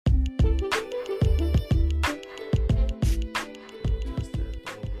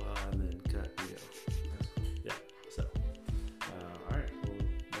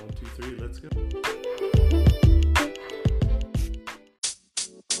ready? Let's go.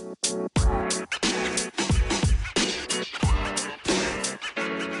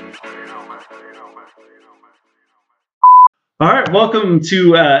 All right, welcome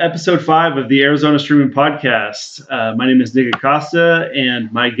to episode 5 of the Arizona Streaming Podcast. My name is Nick Acosta,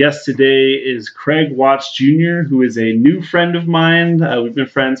 and my guest today is Craig Watts Jr., who is a new friend of mine. We've been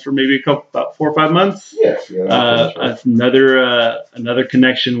friends for maybe about 4 or 5 months. Yes, yeah. Another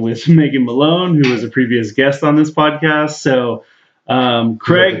connection with Megan Malone, who was a previous guest on this podcast. So,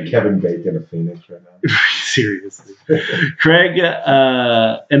 Craig, like Kevin Bacon of Phoenix right now. Seriously, Craig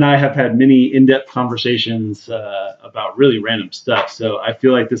and I have had many in-depth conversations about really random stuff. So I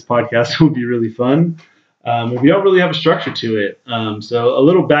feel like this podcast will be really fun. We don't really have a structure to it. So a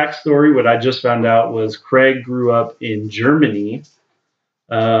little backstory. What I just found out was Craig grew up in Germany.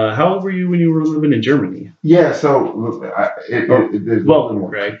 How old were you when you were living in Germany? Yeah. So welcome,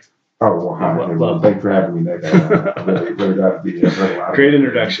 Craig. Oh, well, hi. Well, thanks for having me, Nick. Really glad to be here. Great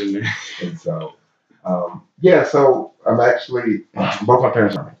introduction, man. And so, so I'm actually, both my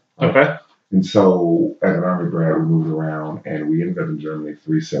parents are Army. Okay. And so, as an Army grad, we moved around, and we ended up in Germany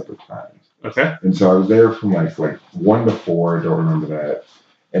 3 separate times. Okay. And so I was there from like 1 to 4, I don't remember that.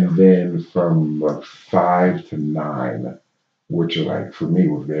 And then from 5 to 9, which are for me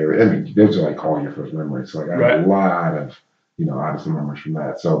was very, those are all your first memories. So I got a lot of, obviously memories from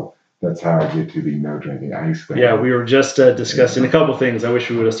that. So that's how I get to the no drinking ice thing. Yeah, we were just discussing a couple things. I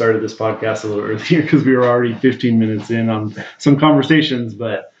wish we would have started this podcast a little earlier because we were already 15 minutes in on some conversations.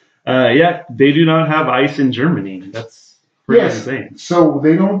 But they do not have ice in Germany. That's pretty insane. So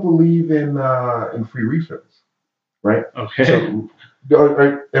they don't believe in free refills, right? Okay. So,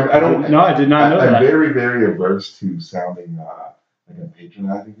 I don't. No, I did not know that. I'm very, very averse to sounding like I'm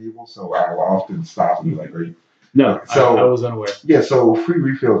patronizing people. So I will often stop and be like, "Are you?" No, so, I was unaware. Yeah, so free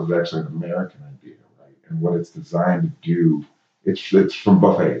refills is actually an American idea, right? And what it's designed to do, it's from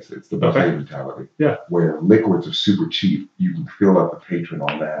buffets. It's the buffet mentality. Yeah. Where liquids are super cheap. You can fill up a patron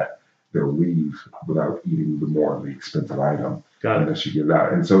on that. They'll leave without eating the more expensive item unless you give it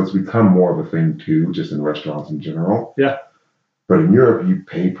out. And so it's become more of a thing too, just in restaurants in general. Yeah. But in Europe, you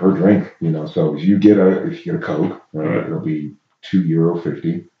pay per drink, So if you get a Coke, right, it'll be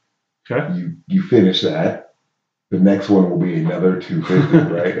 €2.50. Okay. You finish that. The next one will be another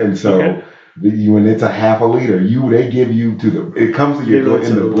 $2.50, right? And so when it's a half a liter, they give you it comes to you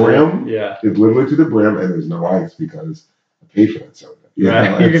in the brim. Yeah. It's literally to the brim, and there's no ice because I paid for that soda.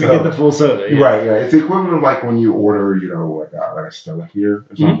 Right. You're gonna get the full soda. Yeah. Right. Yeah. It's equivalent of when you order, like a Stella here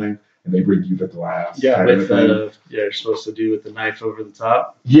or something, and they bring you the glass. Yeah. You're supposed to do with the knife over the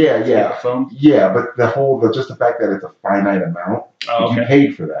top. Yeah. The foam. Yeah, but just the fact that it's a finite amount, you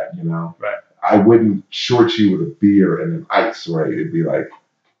paid for that, Right. I wouldn't short you with a beer and an ice, right? It'd be like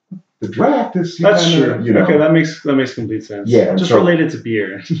the draft is. That's true. Okay, that makes complete sense. Yeah, just related to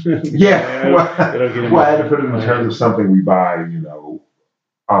beer. Yeah. Well, I had to put it in terms of something we buy,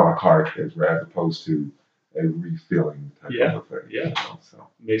 a la carte, as opposed to a refilling type of thing. Yeah. So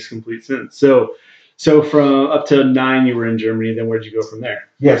makes complete sense. So from up to 9, you were in Germany. Then where'd you go from there?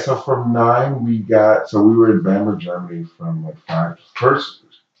 Yeah. So from 9, we were in Bamberg, Germany, from 5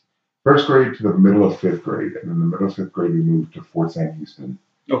 first grade to the middle of 5th grade, and in the middle of 5th grade, we moved to Fort Sam Houston,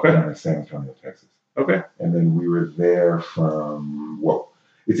 down in San Antonio, Texas. Okay. And then we were there from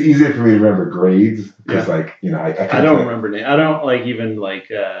it's easier for me to remember grades because, I don't remember names. I don't even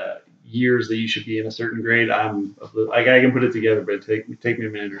years that you should be in a certain grade. I can put it together, but take me a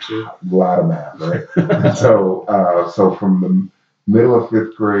minute or two. A lot of math, right? So from the middle of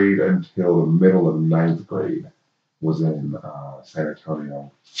 5th grade until the middle of 9th grade was in San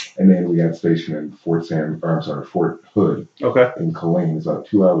Antonio, and then we got stationed in Fort Hood. Okay. In Killeen. It's about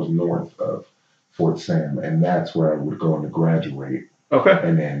 2 hours north of Fort Sam, and that's where I would go on to graduate. Okay.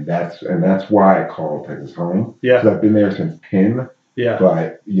 And then that's why I call Texas home. Yeah. Because I've been there since 10. Yeah.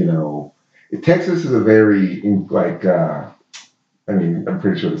 But Texas is a very I'm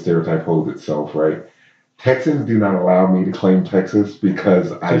pretty sure the stereotype holds itself, right? Texans do not allow me to claim Texas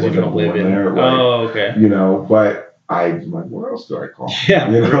because I wasn't born there. Right? Oh, okay. But I'm like, what else do I call? Yeah.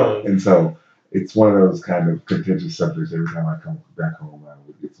 Really. And so it's one of those kind of contentious subjects. Every time I come back home, I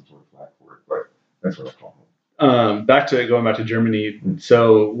would get some sort of flack for it, but that's what I call home. Going back to Germany.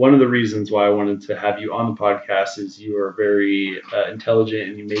 So one of the reasons why I wanted to have you on the podcast is you are very intelligent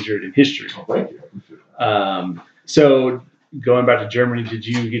and you majored in history. Oh, thank you. So going back to Germany, did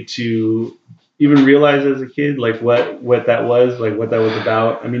you get to even realize as a kid what that was, what that was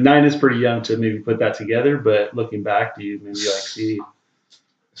about? 9 is pretty young to maybe put that together, but looking back, do you maybe see?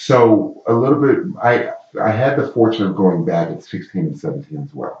 So a little bit, I had the fortune of going back at 16 and 17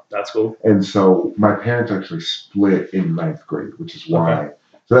 as well. That's cool. And so my parents actually split in ninth grade, which is why. Okay.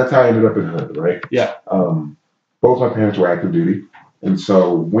 So that's how I ended up in Hood, right? Yeah. Both my parents were active duty. And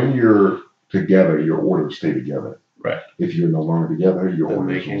so when you're together, your orders stay together. Right. If you're no longer together, your then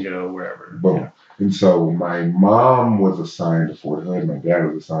orders they can go wherever. Boom. Yeah. And so my mom was assigned to Fort Hood. My dad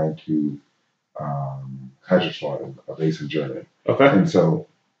was assigned to Kaiserslautern, a base in Germany. Okay. And so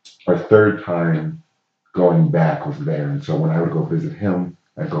our third time going back was there. And so when I would go visit him,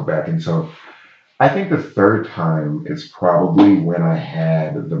 I'd go back. And so I think the third time is probably when I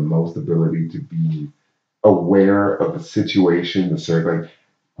had the most ability to be aware of the situation, the circle.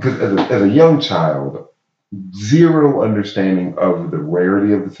 Because as a young child, zero understanding of the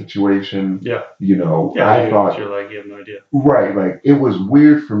rarity of the situation. Yeah. You know, yeah, I thought you're like, you have no idea. Right. Like it was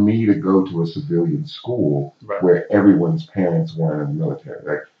weird for me to go to a civilian school right. where everyone's parents weren't in the military.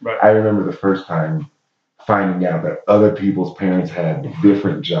 Like right. I remember the first time finding out that other people's parents had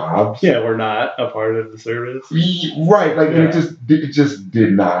different jobs. Yeah, we're not a part of the service. Right. Like it just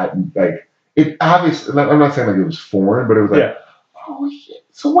did not like it obviously I'm not saying like it was foreign, but it was like oh shit.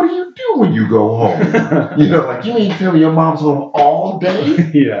 So what do you do when you go home? You know, like you mean tell me your mom's home all day?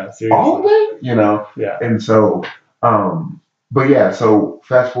 Yeah, seriously. All day? You know? Yeah. And so but yeah, so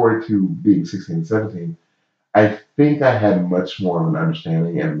fast forward to being 16 and 17, I think I had much more of an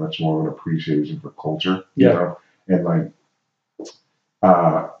understanding and much more of an appreciation for culture. You know? And like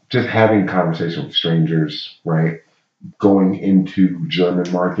just having conversation with strangers, right? Going into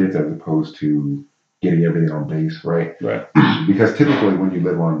German markets as opposed to getting everything on base, right? Right. Because typically when you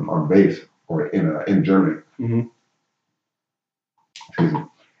live on base or in Germany, excuse me,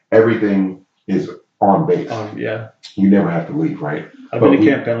 everything is on base. Yeah. You never have to leave, right? I've been to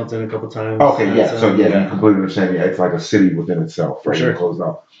Camp Pendleton a couple times. Okay, yeah. So you completely understand. Yeah, it's like a city within itself, right? Sure. Closed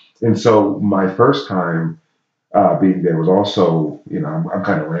off. And so my first time being there was also, you know, I'm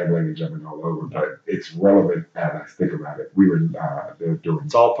kind of rambling and jumping all over, but it's relevant as I think about it. We were there during.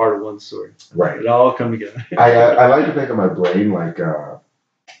 It's all part of one story. Right. It all come together. I like to think of my brain like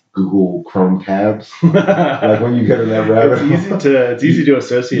Google Chrome tabs. Like when you get in that rabbit hole. It's easy to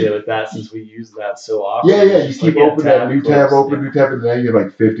associate it with that since we use that so often. Yeah. You keep open that new tab, new tab, and then you have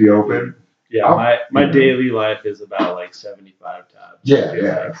like 50 open. Yeah, my daily life is about like 75 tabs.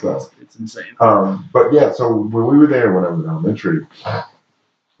 Yeah. So it's insane. But yeah, so when we were there when I was in elementary,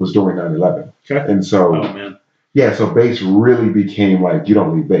 was during 9/11. Okay. And so, oh man. Yeah, so base really became like you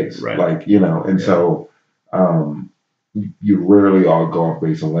don't leave base, right. Like you know, and so you rarely all go off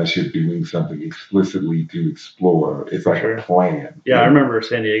base unless you're doing something explicitly to explore. It's like a plan. Yeah, I remember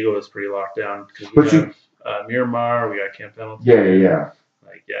San Diego was pretty locked down because we have Miramar, we got Camp Pendleton. Yeah.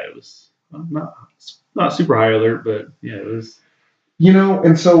 Like it was not super high alert, but yeah, it was. You know,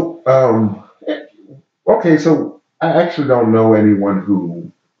 and so okay, so I actually don't know anyone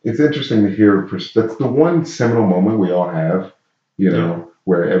who. It's interesting to hear. That's the one seminal moment we all have, you know,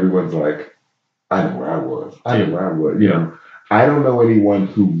 where everyone's like, I know where I was. I know where I was. You know, I don't know anyone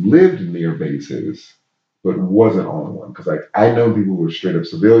who lived near bases but wasn't on one. Because like I know people who were straight up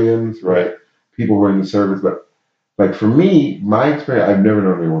civilians, right? People who were in the service, but like for me, my experience, I've never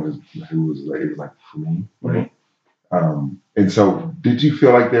known anyone who was like, it was like for me, right? And so, did you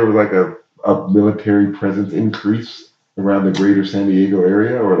feel like there was like a military presence increase around the greater San Diego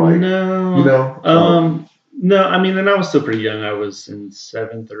area, or like no, you know? No, I mean, and I was still pretty young. I was in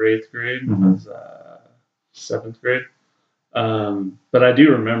 7th or 8th grade. I was 7th grade. But I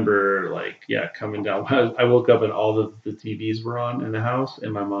do remember, like, coming down. I woke up and all the TVs were on in the house,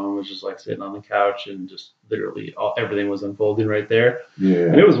 and my mom was just like sitting on the couch, and just literally everything was unfolding right there. Yeah,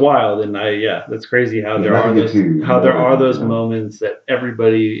 and it was wild. And that's crazy how there are those moments that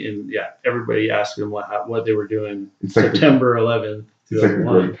everybody asked them what they were doing. It's September 11th. It's like a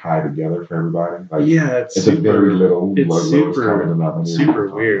great tie together for everybody. Like, it's a very little. It's super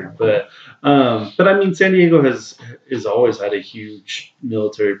weird, but I mean, San Diego has always had a huge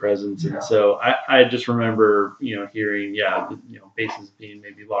military presence, and so I just remember hearing bases being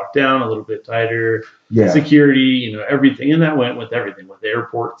maybe locked down a little bit tighter, security, everything, and that went with everything with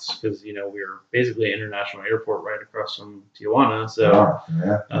airports because we were basically an international airport right across from Tijuana, so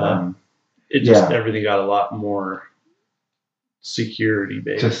everything got a lot more security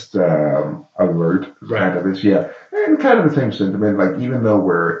based, just alert kind of this, and kind of the same sentiment. Like even though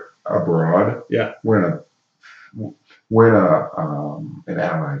we're abroad, we're in an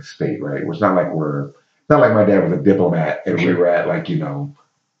allied state, right? It's not like my dad was a diplomat and we were at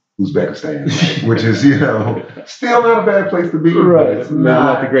Uzbekistan, right? Which is still not a bad place to be, right? But it's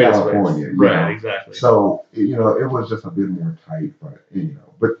not the greatest California, right? Exactly. So it was just a bit more tight, but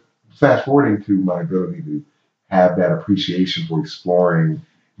fast forwarding to my ability to have that appreciation for exploring,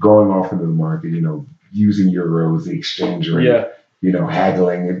 going off into the market, using euros, the exchange rate, Yeah.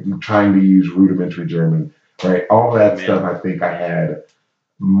 haggling and trying to use rudimentary German, right? All that Man. stuff, I think I had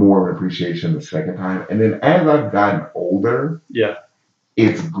more of an appreciation the second time. And then as I've gotten older, Yeah.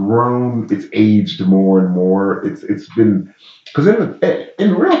 it's grown, it's aged more and more. It's been, because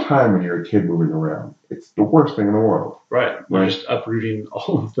in real time when you're a kid moving around, it's the worst thing in the world. Right. You're just uprooting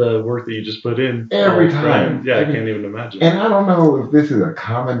all of the work that you just put in. Every time. Yeah, I can't even imagine. And I don't know if this is a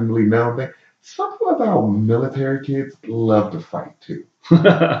commonly known thing. Something about military kids love to fight too.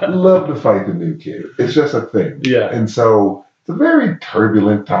 Love to fight the new kid. It's just a thing. Yeah. And so it's a very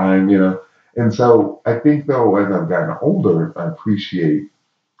turbulent time, And so I think though, as I've gotten older, I appreciate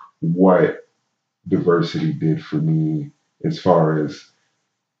what diversity did for me as far as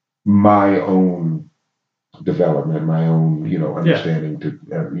my own development, my own, understanding to,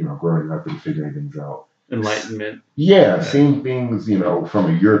 growing up and figuring things out. Enlightenment. Yeah, seeing things, from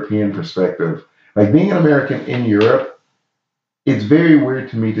a European perspective. Like being an American in Europe, it's very weird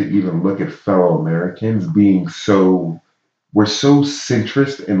to me to even look at fellow Americans being we're so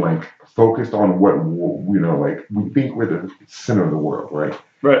centrist and like focused on what, like we think we're the center of the world, right?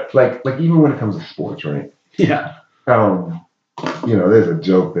 Right. Like even when it comes to sports, right? Yeah. There's a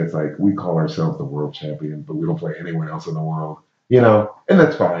joke that's like, we call ourselves the world champion, but we don't play anyone else in the world, and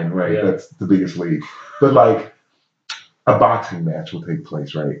that's fine, right? Yeah. That's the biggest league. But like a boxing match will take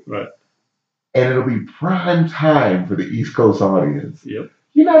place, right? Right. And it'll be prime time for the East Coast audience. Yep.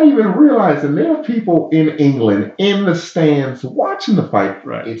 You're not even realizing there are people in England in the stands watching the fight.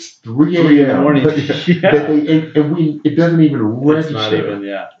 Right. It's 3 in the a.m. morning. It doesn't even register. It's not even,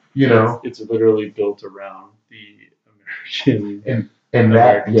 yeah. It's literally built around the American and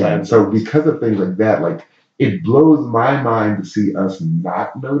that, American yeah. time So zones. because of things like that, like it blows my mind to see us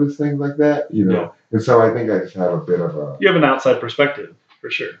not notice things like that, Yeah. And so I think I just have a bit of You have an outside perspective, for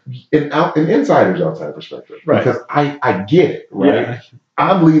sure. an insider's outside perspective, Right. Because I get it, right? Yeah.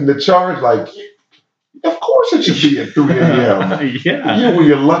 I'm leading the charge, like, of course it should be at 3 a.m. Yeah.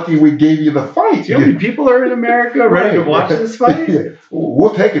 You're lucky we gave you the fight. You know how many people are in America ready to watch this fight? Yeah.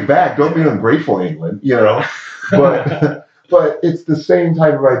 We'll take it back. Don't be ungrateful, England, But but it's the same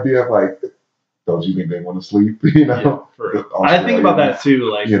type of idea of like, don't you think they want to sleep? Yeah, I think about that too.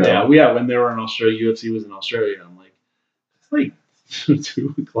 Like, when they were in Australia, UFC was in Australia. I'm like, it's like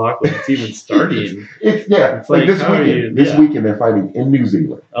 2 o'clock when it's even starting. It's like this weekend. This weekend they're fighting in New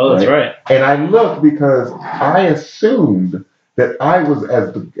Zealand. Oh, that's right. And I looked because I assumed that I was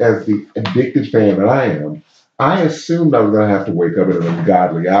as the addicted fan that I am. I assumed I was going to have to wake up at an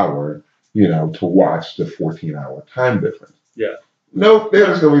ungodly hour, to watch the 14-hour time difference. Yeah. Nope, they're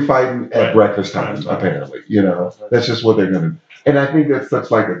just going to be fighting at breakfast time, apparently. That's just what they're going to. And I think that's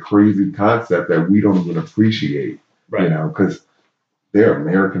such like a crazy concept that we don't even appreciate, because they're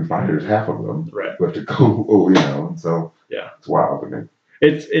American fighters, half of them. Right. But to go, so it's wild to me.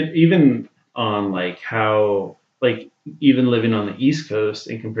 It even on like how like even living on the East Coast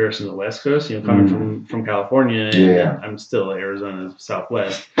in comparison to the West Coast, coming from California, and I'm still Arizona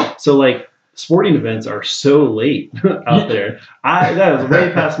Southwest. So like sporting events are so late out there. That is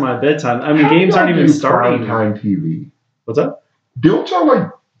way past my bedtime. I mean, games aren't even starting. Prime time TV. What's up? Don't y'all like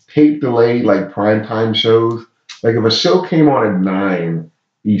tape delay like prime time shows? Like if a show came on at 9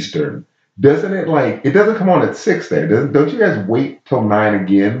 Eastern, doesn't it it doesn't come on at 6 there? Don't you guys wait till 9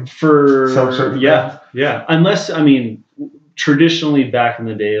 again for some certain things? Yeah. Unless traditionally back in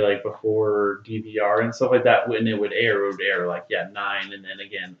the day, like before DVR and stuff like that, when it would air like 9 and then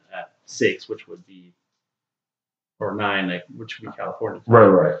again at 6, which would be or 9, which would be California time.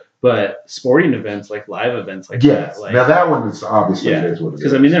 Right. But sporting events, like live events, like that. Like, now that one is obviously is what it is.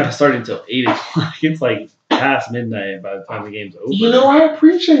 Because they're not starting until 8 o'clock. It's like past midnight by the time the game's over. I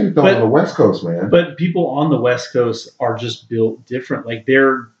appreciate it though on the West Coast, man. But people on the West Coast are just built different. Like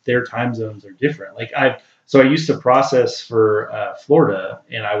their time zones are different. Like I used to process for Florida,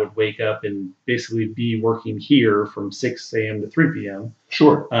 and I would wake up and basically be working here from 6 a.m. to 3 p.m.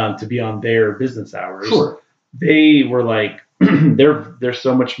 Sure. To be on their business hours. Sure. They were like, they're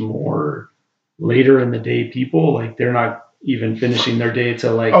so much more later in the day people. Like they're not even finishing their day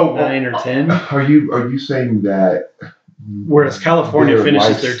till 9 or 10. Are you saying that? Whereas California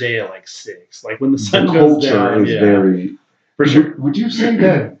finishes their day at 6. Like when the sun goes down. Is very. For sure. Would you say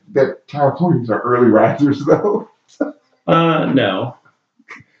that Californians are early risers though? No.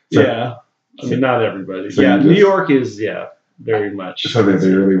 Yeah. I mean, not everybody. So New York is very much. So they're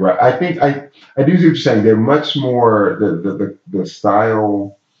really right. I think I do see what you're saying. They're much more the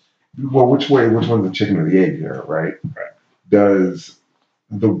style. Well, which one's the chicken or the egg here, right? Right. Does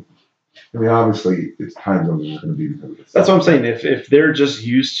the I mean, obviously, it's time zones are going to be because of the That's what I'm sun. saying. If they're just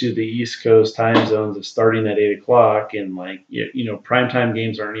used to the East Coast time zones of starting at 8 o'clock and like primetime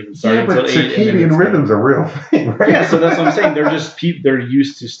games aren't even starting Yeah, but until 8, and then circadian it's rhythm's a real thing, right? yeah. So that's what I'm saying. They're just they're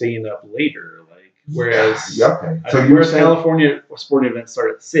used to staying up later. Like whereas Yeah, okay. So you whereas said California sporting events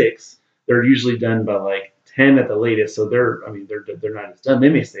start at 6, they're usually done by like 10 at the latest. So they're not as done. They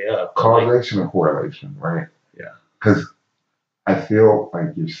may stay up. But like, causation and correlation, right? yeah. Because I feel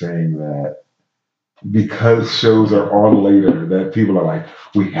like you're saying that because shows are on later, that people are like,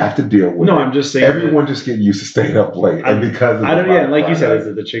 we have to deal with No, it. I'm just saying Everyone just get used to staying up late, and because I don't. Yeah, like you said, is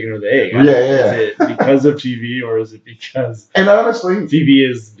it the chicken or the egg? Yeah, yeah. Is it because of TV or is it because And honestly, TV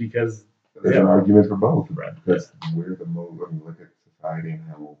is because there's an argument for both, right? Because we're the most. I mean, look at society and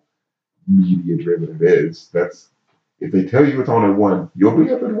how media driven it is. That's if they tell you it's on at 1, you'll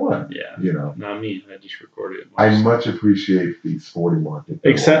be up at 1. Yeah, you know. Not me. I just record it. I much appreciate the sporting market.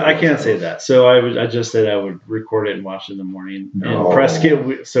 Except I can't say that. So I just said I would record it and watch it in the morning. No. In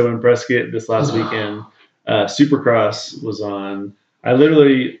Prescott, so in Prescott this last weekend, Supercross was on. I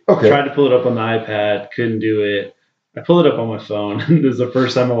literally tried to pull it up on the iPad, couldn't do it. I pulled it up on my phone. This is the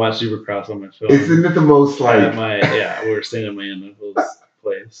first time I watched Supercross on my phone. Isn't it the most like? We were staying at my in-law's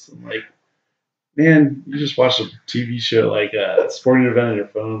place. I'm like, man, you just watch a TV show like a sporting event on your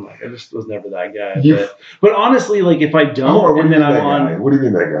phone. Like I just was never that guy. But honestly, like if I don't, and then I'm on. What do you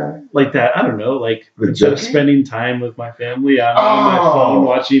mean that guy? Like that, I don't know. Like instead of spending time with my family, I'm on my phone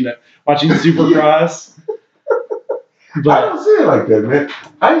watching Supercross. But I don't see it like that, man.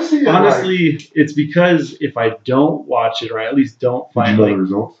 I see it honestly, it's because if I don't watch it, or I at least don't find the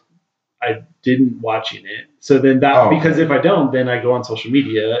results. I didn't watching it. So then because if I don't, then I go on social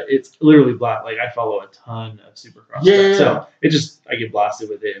media. It's literally black. Like I follow a ton of Supercross stuff. So it just I get blasted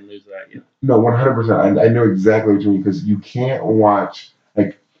with it and lose that. No, 100%. I know exactly what you mean because you can't watch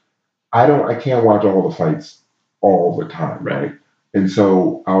I can't watch all the fights all the time, right? And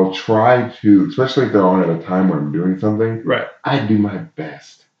so I'll try to, especially if they're on at a time when I'm doing something. Right. I do my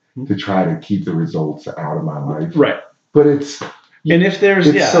best to try to keep the results out of my life. Right. But it's so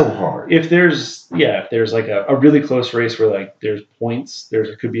hard. If there's like a really close race where like there's points,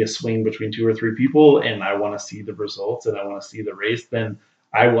 there could be a swing between 2 or 3 people, and I want to see the results and I want to see the race, then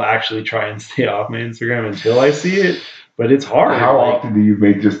I will actually try and stay off my Instagram until I see it. But it's hard. How often do you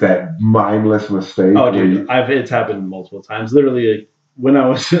make just that mindless mistake? Oh, dude, it's happened multiple times. Literally, like, when I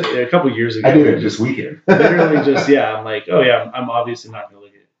was a couple years ago, I did it this weekend. Literally, just I'm like, oh yeah, I'm obviously not going to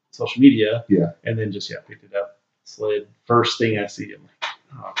look at social media. Yeah, and then just picked it up, slid first thing I see. I'm like,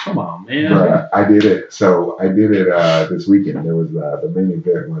 oh come on, man. Right. I did it. So I did it this weekend. There was the main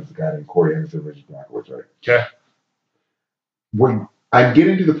event was the guy named Corey Anderson versus Blackwoods, right? Okay. When I'm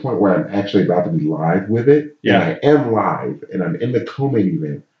getting to the point where I'm actually about to be live with it. Yeah. And I am live, and I'm in the co-main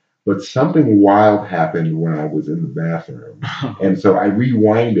event. But something wild happened when I was in the bathroom. And so I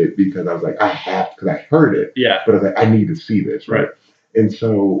rewind it because I was like, because I heard it. Yeah. But I was like, I need to see this. Right. And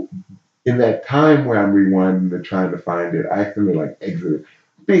so in that time where I'm rewinding and trying to find it, I accidentally exited.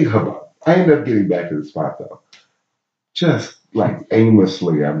 Big hubbub. I ended up getting back to the spot though. Just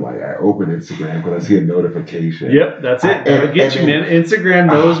aimlessly, I'm like, I open Instagram because I see a notification. Yep, that's it. I get you, man. Instagram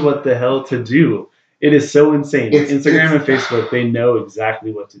knows what the hell to do. It is so insane. Instagram and Facebook, they know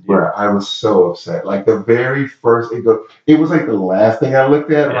exactly what to do. Bro, I was so upset. The very first, it was the last thing I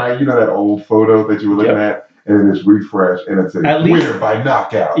looked at, right? You know that old photo that you were looking at? And then it's refresh, and it says, winner by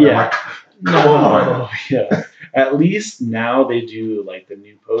knockout. Yeah. Yeah. At least now they do the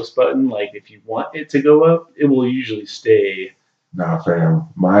new post button. If you want it to go up, it will usually stay. Nah, fam.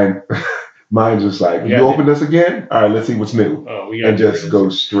 Mine's just you open this again? All right, let's see what's new. Oh, we got just go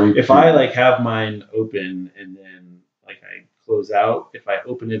straight. If I have mine open and then I close out, if I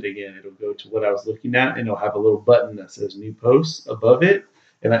open it again, it'll go to what I was looking at, and it'll have a little button that says new posts above it,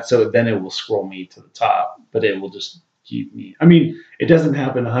 and then it will scroll me to the top, but it will just keep me. I mean, it doesn't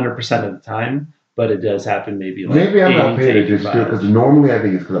happen 100% of the time, but it does happen maybe maybe I'm not paying attention to it because normally I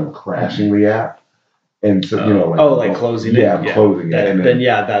think it's because I'm crashing the app. And so, closing it? Yeah, I'm closing it. And then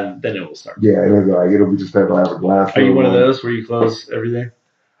it will start. Yeah, it'll be just that I'll have a glass. Are you one of those where you close everything?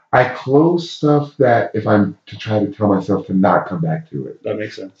 I close stuff that if I'm to try to tell myself to not come back to it. That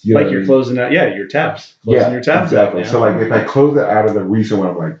makes sense. You're closing out, your tabs. Closing your tabs exactly. out. So if I close it out of the recent one,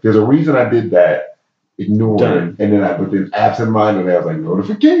 I'm there's a reason I did that. Ignore it. And then I put this absent mind and I was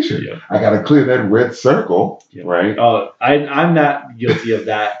notification. Yeah. I got to clear that red circle, right? Oh, I'm not guilty of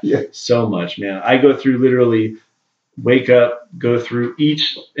that so much, man. I go through literally wake up, go through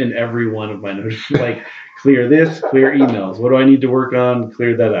each and every one of my notifications, clear this, clear emails. What do I need to work on?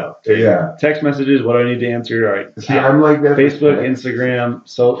 Clear that out. Okay. Yeah. Text messages. What do I need to answer? All right. See, I'm like that. Facebook, Instagram,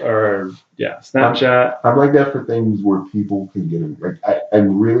 Snapchat. I'm like that for things where people can get in. Like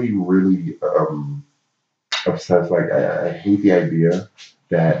I'm really, really obsessed. Like I hate the idea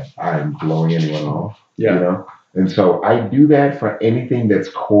that I'm blowing anyone off. Yeah. You know. And so I do that for anything that's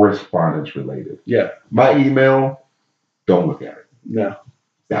correspondence related. Yeah. My email, don't look at it. No.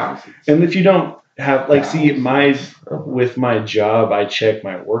 Thousands. And if you don't have with my job, I check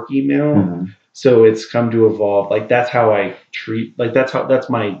my work email. Mm-hmm. So it's come to evolve. Like that's how I treat. Like that's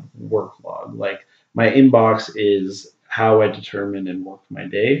my work log. Like my inbox is how I determine and work my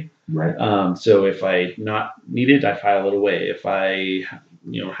day. Right. So if I not need it, I file it away. If I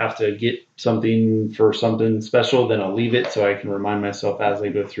have to get something for something special, then I'll leave it so I can remind myself as I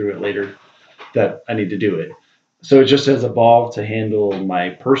go through it later that I need to do it. So it just has evolved to handle my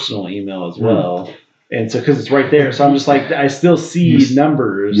personal email as well. And so, because it's right there. So I'm just like, I still see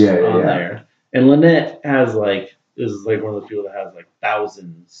numbers on there. And Lynette is like one of the people that has like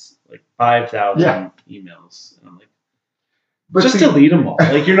thousands, like 5,000 emails. And I'm like, but just delete them all.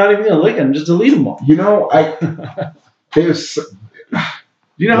 Like, you're not even going to look at them. Just delete them all. There's...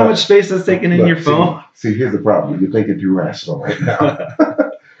 Do you know how much space that's taking in your phone? See, here's the problem. You're thinking too rational right now.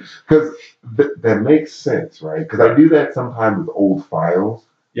 Because that makes sense, right? Because I do that sometimes with old files.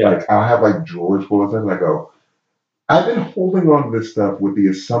 Yeah. Like, I'll have, like, drawers full of stuff, and I go, I've been holding on to this stuff with the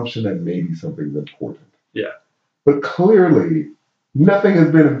assumption that maybe something's important. Yeah. But clearly, nothing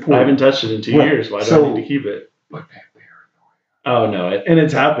has been important. I haven't touched it in 2 years. Why do I need to keep it? But oh no! And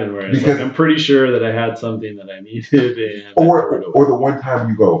it's happened where it's like, I'm pretty sure that I had something that I needed, and or the one time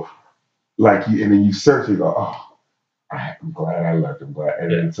you go, like, and then you search, and you go, oh, I'm glad I left. I'm glad,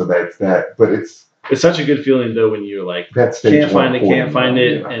 and so that's that. But it's such a good feeling though when you're like, can't find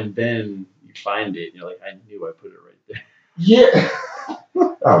it, and then you find it, and you're like, I knew I put it right there. Yeah.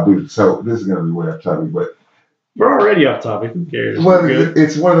 Oh, dude. So this is gonna be way off topic, but we're already off topic. Who cares? Well,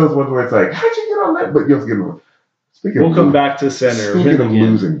 it's one of those ones where it's like, how'd you get on that? But you'll get on. We'll come back to center. Speaking of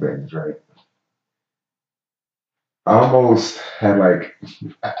losing things, right? I almost had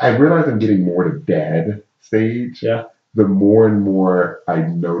I realized I'm getting more to dad stage. Yeah. The more and more I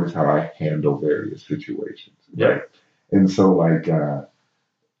notice how I handle various situations. Right. Yeah. And so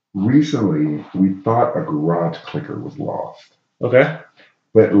recently we thought a garage clicker was lost. Okay.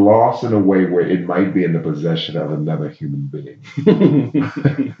 But lost in a way where it might be in the possession of another human being.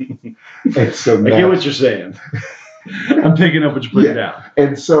 And so I get what you're saying. I'm picking up what you're putting down.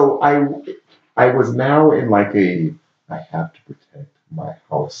 And so I was now in I have to protect my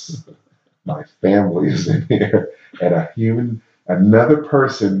house. My family is in here. And another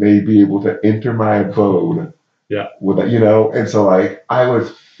person may be able to enter my abode. Yeah. With and so I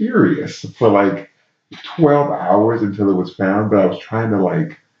was furious for 12 hours until it was found, but I was trying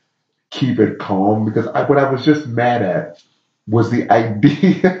to keep it calm because what I was just mad at was the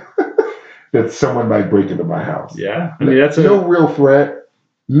idea that someone might break into my house. Yeah. I mean, that's no real threat.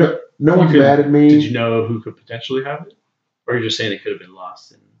 No one's mad at me. Did you know who could potentially have it? Or you're just saying it could have been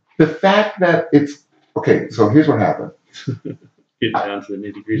lost? The fact that it's... Okay, so here's what happened. Get down to the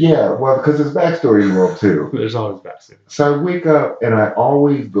nitty-gritty. Yeah, well, because there's backstory involved, too. There's always backstory. So I wake up, and I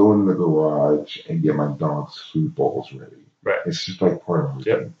always go into the garage and get my dog's food bowls ready. Right. It's just part of my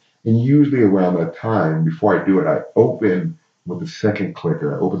routine. And usually around that time, before I do it, I open with the second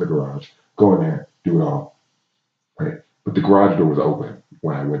clicker. I open the garage, go in there, do it all. Right. But the garage door was open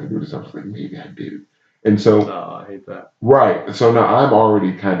when I went to do this. I was like, maybe I did. And so... Oh, I hate that. Right. So now I'm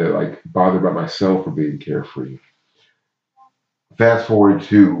already kind of bothered by myself for being carefree. Fast forward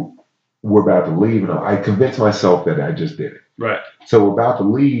to we're about to leave, and I convinced myself that I just did it. Right. So we're about to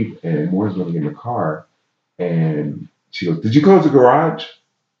leave, and Maura's going to get in the car, and she goes, "Did you close the garage?"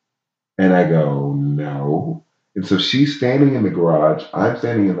 And I go, "No." And so she's standing in the garage, I'm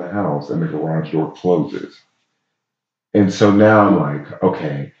standing in the house, and the garage door closes. And so now I'm like,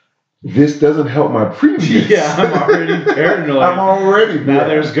 okay, this doesn't help my previous. Yeah, I'm already paranoid. I'm already now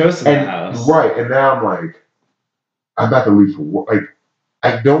there's ghosts in the house. Right, and now I'm like, I'm about to leave for work.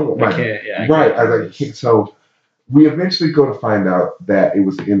 I don't want my... I was like, so we eventually go to find out that it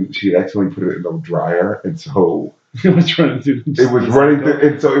was she had accidentally put it in the dryer, and so... It was running through. It was running through,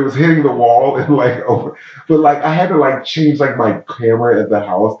 and so it was hitting the wall and over. But I had to change my camera at the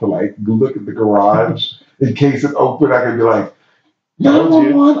house to look at the garage in case it's open. I could be like,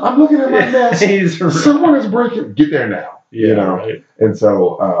 911, I'm looking at my mess. Someone is breaking. Get there now. Yeah, right. And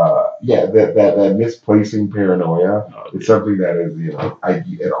so that misplacing paranoia. It's something that is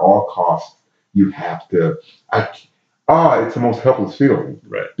at all costs you have to. it's the most helpless feeling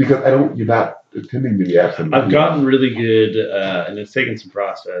Right. because you're not attending to the absent. I've gotten really good, and it's taken some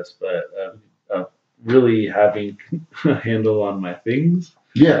process, but really having a handle on my things.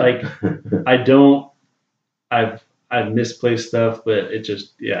 Yeah. Like I've misplaced stuff, but it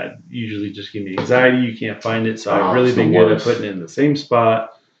just usually just give me anxiety. You can't find it, so I've really been good at putting it in the same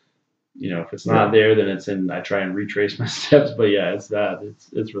spot. If it's not there, then it's in. I try and retrace my steps, but it's that.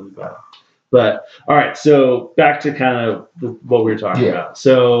 It's really bad. But all right, so back to kind of what we were talking about.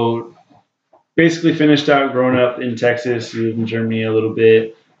 So basically, finished out growing up in Texas. You lived in Germany a little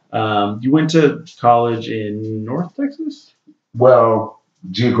bit. You went to college in North Texas. Well,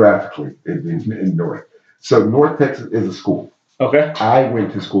 geographically, in North. So North Texas is a school. Okay. I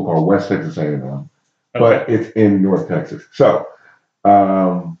went to school called West Texas A&M, but it's in North Texas. So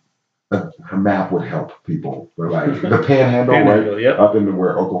a map would help people. But like the Panhandle, right, up into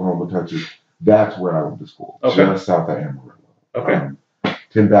where Oklahoma touches, that's where I went to school, just south of Amarillo. Okay.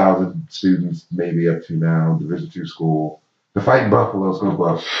 10,000 students, maybe up to now, Division II school. The Fighting Buffaloes go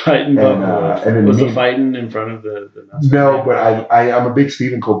Buffs. Fighting Buffaloes. And was the fighting in front of the No, but I'm a big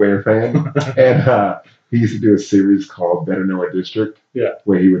Stephen Colbert fan. And he used to do a series called Better Know Our District,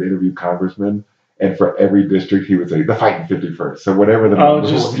 where he would interview congressmen. And for every district, he would say, the Fighting 51st. So whatever the was,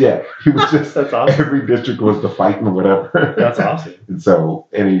 he was just, that's awesome. Every district was the Fighting or whatever. That's awesome. And so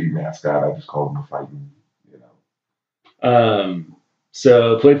any mascot, I just called him the Fighting,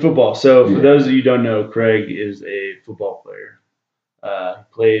 So played football. So for those of you who don't know, Craig is a football player.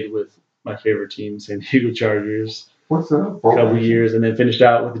 Played with my favorite team, San Diego Chargers. What's up? A couple of years, and then finished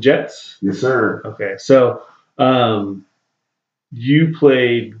out with the Jets. Yes, sir. Okay, so you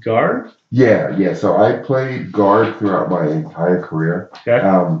played guard? Yeah. So I played guard throughout my entire career. Okay.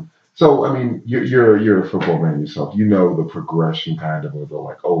 So I mean, you're a football man yourself. You know the progression kind of the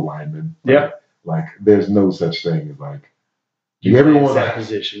like lineman. Yeah. Like there's no such thing as like everyone that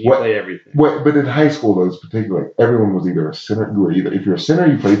position. You play everything. But in high school, though, particularly, everyone was either a center. If you're a center,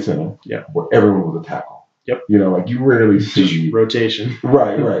 you played center. Yeah. Or everyone was a tackle. Yep. Like you rarely see just rotation.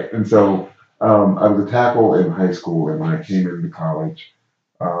 Right. And so I was a tackle in high school, and when I came into college,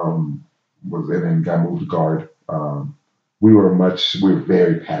 and then got moved to guard. We were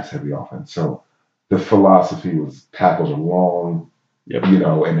very pass heavy offense. So the philosophy was tackles are long, and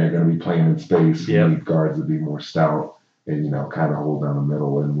they're going to be playing in space. We need guards to be more stout and kind of hold down the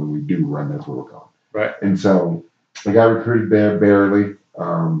middle. And when we do run, that's where we're going. Right. And so I got recruited there barely.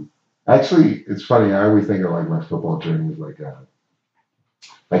 Actually, it's funny. I always think of like my football journey as like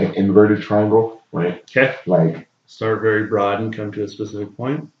an inverted triangle, right? Okay. Like start very broad and come to a specific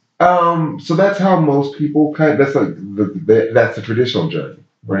point. So that's how most people that's like that's the traditional journey,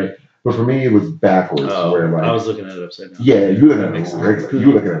 right? But for me, it was backwards. Where like I was looking at it upside down. Yeah, you looking at it regular.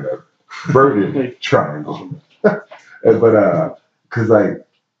 You looking at a inverted triangle. But because like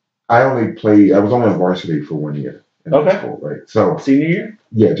I was only on varsity for 1 year in high school, right? So senior year?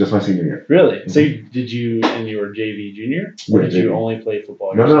 Yeah, just my senior year. Really? Mm-hmm. So you were JV junior? Or did you only play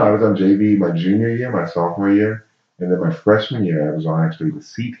football? No, I was on JV my junior year, my sophomore year, and then my freshman year I was on actually the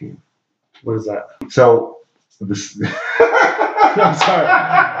C team. What is that? So this I'm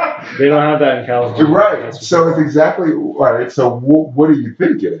sorry. They don't have that in California. Right. So it's exactly right. So what do you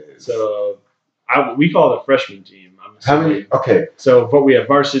think it is? So we call it a freshman team. How many? Okay. So we have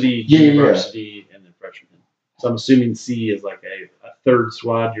varsity, varsity, and then freshman. So I'm assuming C is like a third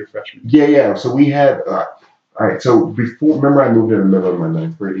squad, your freshman. Yeah. So we had, all right. So remember I moved in the middle of my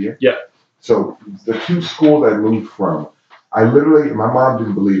 9th grade year? Yeah. So the two schools I moved from, my mom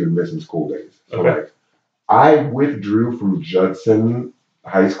didn't believe in missing school days. So like, I withdrew from Judson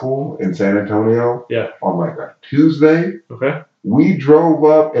High School in San Antonio on like a Tuesday. Okay. We drove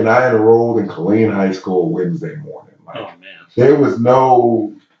up and I enrolled in Killeen High School Wednesday morning. Like, oh man. There was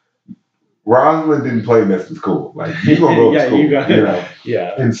no Rosalind didn't play missing school. Like you gonna go to school. You got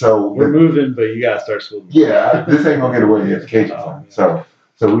Yeah. And so we're moving, but you gotta start school. Yeah, this ain't gonna get away the education time. So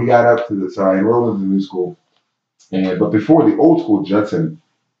we got up to so I enrolled in the new school. But before the old school, Judson,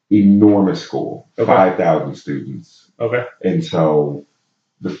 enormous school, 5,000 students. Okay. And so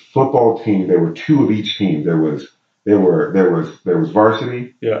the football team, there were two of each team. There was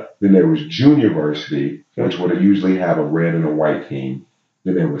varsity. Yeah. Then there was junior varsity, which would usually have a red and a white team.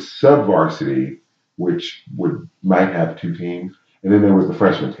 Then there was sub varsity, which might have two teams. And then there was the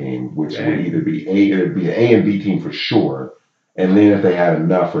freshman team, which would either be it'd be an A and B team for sure. And then if they had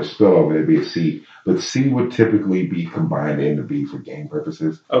enough for spillover, it'd be a C. But C would typically be combined into B for game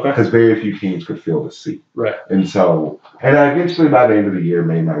purposes. Okay. Because very few teams could fill the C. Right. And I eventually by the end of the year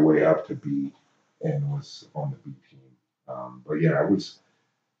made my way up to B and was on the B team. But yeah, it was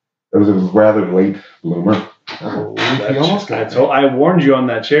a rather late bloomer. Oh, he almost got I warned you on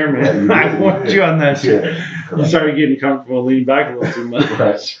that chair, man. Yeah, I warned you on that chair. Yeah. You started getting comfortable, leaning back a little too much.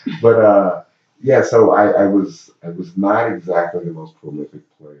 Right. But yeah, so I was not exactly the most prolific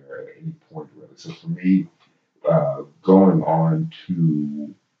player at any point really. So for me, going on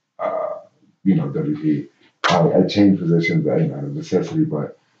to WP, I changed positions, out of necessity,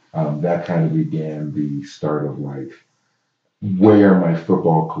 but that kind of began the start of like where my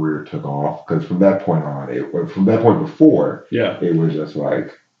football career took off. Because from that point on, from that point before, it was just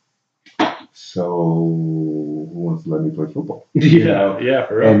like, so who wants to let me play football? Yeah,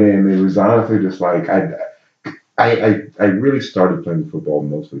 for real. And then it was honestly just like I really started playing football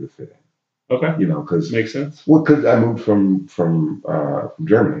mostly to fit in. Okay. Because makes sense. Well, because I moved from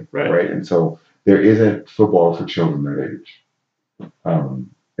Germany, right? And so there isn't football for children that age.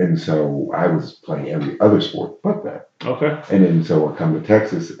 And so I was playing every other sport but that. Okay. And then so I come to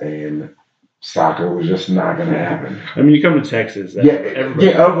Texas and soccer was just not going to happen. I mean, you come to Texas.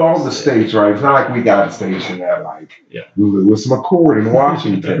 Of all the states, right? It's not like we got a station at Lewis McCord in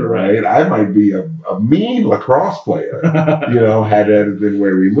Washington, right? I might be a mean lacrosse player, had that been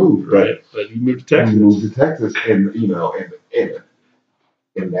where we moved. But you moved to Texas. And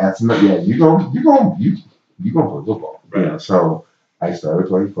that's not, you gonna play football, right? So I started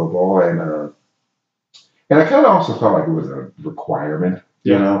playing football, and I kind of also felt like it was a requirement,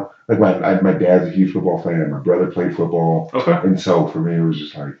 Like my dad's a huge football fan. My brother played football, and so for me it was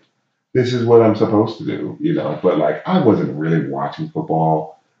just like, this is what I'm supposed to do, But like I wasn't really watching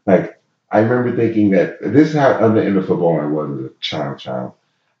football. Like I remember thinking that this is how into football I was as a child.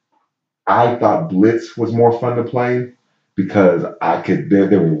 I thought blitz was more fun to play because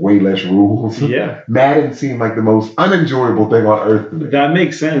there were way less rules. Yeah. Madden seemed like the most unenjoyable thing on earth to me. That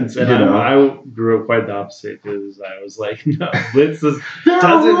makes sense. And I grew up quite the opposite because I was like, no, blitz doesn't make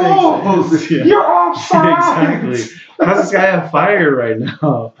sense. Yeah. You're offside. Exactly. How's this guy on fire right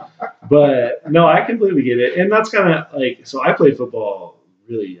now? But no, I completely get it. And that's kind of like, so I played football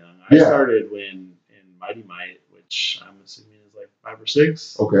really young. I started in Mighty Might, which I'm assuming is like 5 or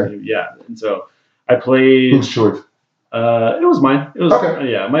 6. Okay. Yeah. And so I played. Who's short? It was mine. It was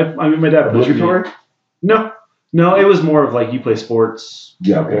my dad. Obligatory? No, it was more of like you play sports.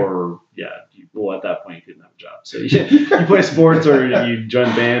 Yeah. Okay. Well, at that point you couldn't have a job, so you play sports or you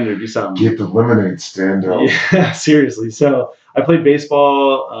join band or do something. Get the lemonade stand up. Yeah, seriously. So I played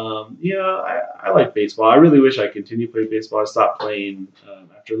baseball. I like baseball. I really wish I continued playing baseball. I stopped playing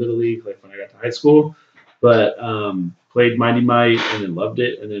after Little League, like when I got to high school, but played Mighty Might and then loved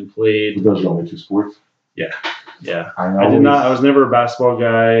it, and then played. Those are only 2 sports. Yeah. I did not. I was never a basketball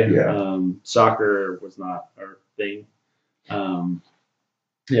guy. Yeah. Soccer was not our thing.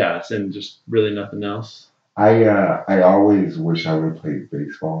 And just really nothing else. I always wish I would have played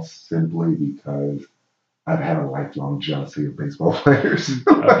baseball simply because I've had a lifelong jealousy of baseball players.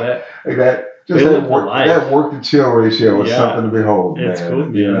 I bet. Like that work to chill ratio was something to behold. It's man. Cool,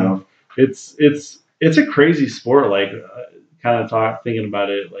 man. It's a crazy sport. Like thinking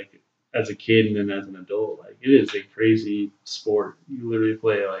about it, like as a kid and then as an adult, like it is a crazy sport. You literally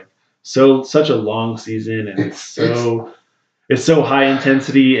play like such a long season, and it's so high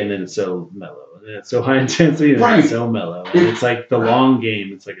intensity, and then it's so mellow, and then it's so high intensity, and then it's so mellow. And it's like the long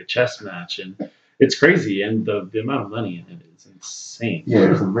game. It's like a chess match, and it's crazy, and the amount of money in it is insane.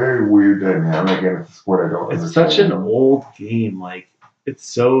 Yeah, it's a very weird dynamic, and it's a sport I don't. It's such an old game. Like it's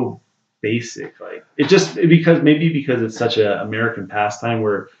so basic. Like because it's such an American pastime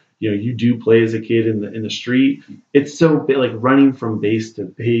where. You do play as a kid in the street. It's so like running from base to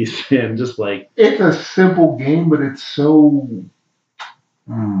base and just like it's a simple game, but it's so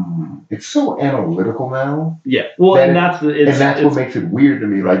analytical now. Yeah, well, that's what makes it weird to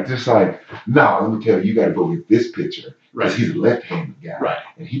me. Like just like no, let me tell you, you got to go with this pitcher because he's a left-handed guy, right?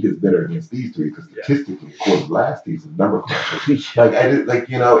 And he does better against these 3 because statistically, according to last season number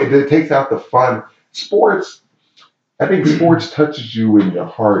crunchers, it takes out the fun. Sports. I think sports touches you in your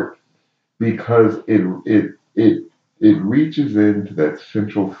heart because it reaches into that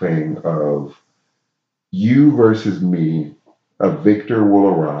central thing of you versus me. A victor will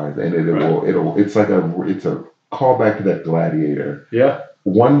arise, and it's a callback to that gladiator. Yeah.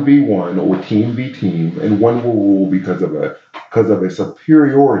 1v1 or team v team, and one will rule because of a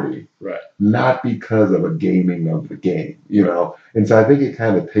superiority, right? Not because of a gaming of the game, And so I think it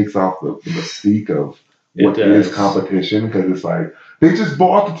kind of takes off the mystique of what is competition because it's like they just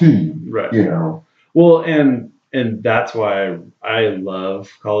bought the team, right? Well, and that's why I love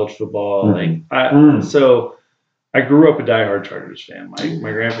college football. Mm-hmm. So I grew up a diehard Chargers fan.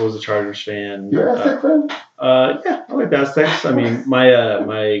 My grandpa was a Chargers fan. You're an Aztec fan? Yeah, I like the Aztecs. I mean,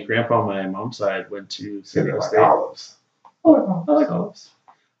 my grandpa on my mom's side went to San Diego State. Olives. I like olives.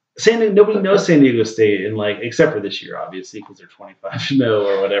 Nobody knows San Diego State, and like except for this year, obviously, because they're 25-0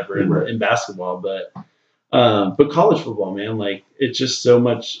 or whatever in basketball. But college football, man, like it's just so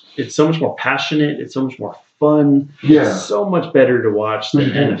much. It's so much more passionate. It's so much more fun. Yeah, it's so much better to watch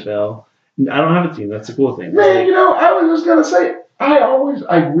than NFL. I don't have a team. That's a cool thing. Man, I was just gonna say, I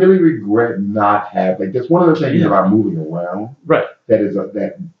really regret not having. That's one of the things about moving around. Right. That is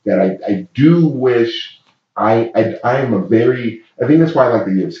that I do wish. I am a very. I think that's why I like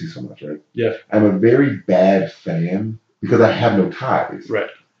the UFC so much, right? Yeah. I'm a very bad fan because I have no ties. Right.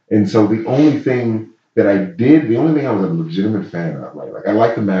 And so the only thing that I did, the only thing I was a legitimate fan of, right? Like I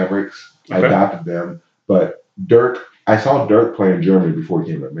like the Mavericks. Okay. I adopted them, but I saw Dirk play in Germany before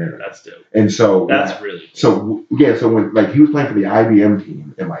he came to America. That's dope. And so that's really cool. So when like he was playing for the IBM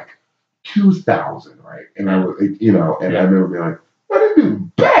team in like 2000, right? And I was, I remember being like, "Well, this dude's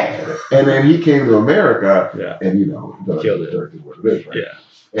bad." And then he came to America, and Dirk is what it is, right?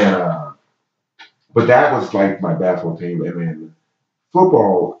 Yeah. And but that was like my basketball team, and then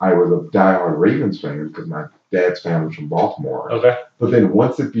football, I was a diehard Ravens fan because my dad's family was from Baltimore. Okay. But then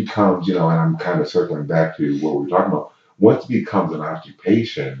once it becomes, and I'm kind of circling back to what we were talking about, once it becomes an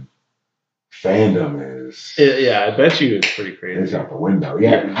occupation, fandom is. Yeah, I bet you it's pretty crazy. It's out the window.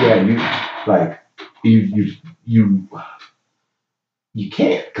 Yeah. You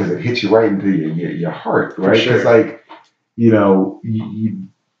can't because it hits you right into your heart, right? For sure. It's like, you're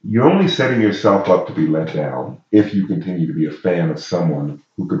only setting yourself up to be let down if you continue to be a fan of someone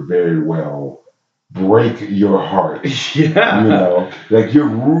who could very well break your heart. Yeah. Like you're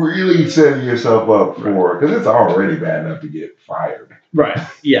really setting yourself up for, because it's already bad enough to get fired. Right.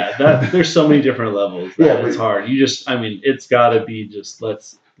 Yeah. There's so many different levels. It's hard. It's got to be just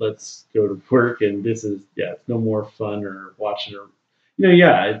let's go to work, and this is it's no more fun or watching or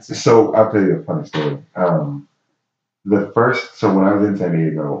So I'll tell you a funny story. So when I was in San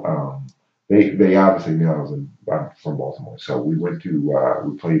Diego, they obviously knew I'm from Baltimore, so we went to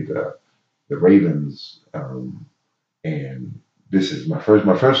we played the Ravens, and this is my first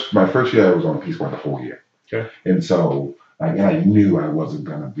year I was on Peace Corps the whole year. Okay. And so and I knew I wasn't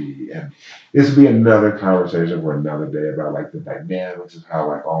gonna be, and this would be another conversation for another day about like the dynamics of how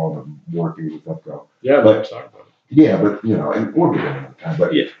like all the working and stuff go. Yeah, but talk about it. Yeah, but and we'll get another time.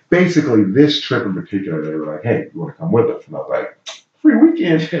 But basically, this trip in particular, they were like, "Hey, you want to come with us?" And I was like, "Free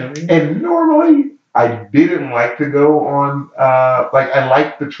weekend." And normally, I didn't like to go on. I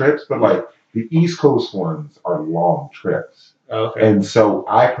like the trips, but like the East Coast ones are long trips. Okay. And so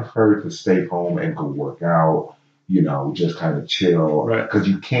I prefer to stay home and go work out. Just kind of chill. Right. Because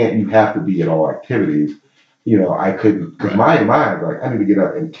you have to be at all activities. I couldn't, because my mind, like, I need to get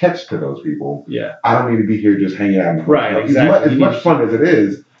up and catch to those people. Yeah. I don't need to be here just hanging out. Right, exactly. As much fun as it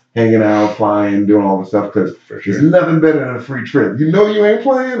is, hanging out, flying, doing all the stuff, because there's nothing better than a free trip. You ain't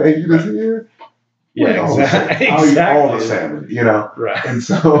playing, and you just here. Yeah, exactly. I'll eat all the salmon, Right. And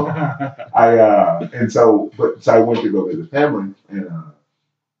so, I went to go visit family, and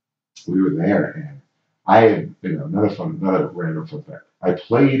we were there, and I had, another random fun fact. I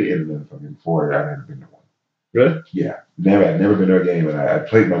played in an NFL game before. I'd never been to one. Really? Yeah. I'd never been to a game, and I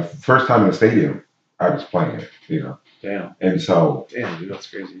played my first time in the stadium. I was playing it, Damn. And so. Damn, dude, that's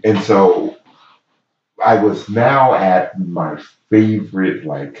crazy. And so, I was now at my favorite,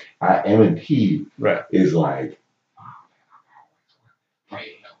 like, M&T is like, like,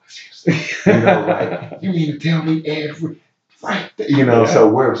 you mean to tell me every fight?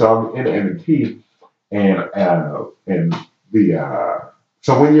 So I'm in M&T, and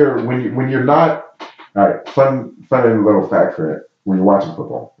so when you're not. All right, fun little fact for it. When you're watching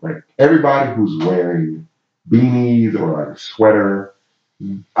football, right? Everybody who's wearing beanies or like a sweater,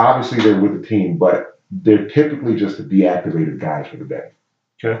 obviously they're with the team, but they're typically just the deactivated guys for the day.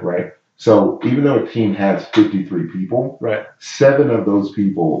 Okay. Right? So even though a team has 53 people, 7 of those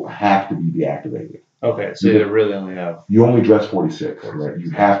people have to be deactivated. Okay, so you really only have... You only dress 46, right?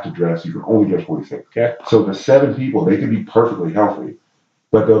 You can only dress 46. Okay. So the 7 people, they can be perfectly healthy,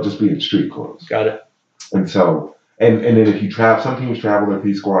 but they'll just be in street clothes. Got it. And so, and then if you travel, some teams travel their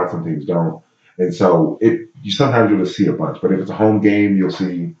Peace Squad, some teams don't. And so sometimes you'll just see a bunch, but if it's a home game, you'll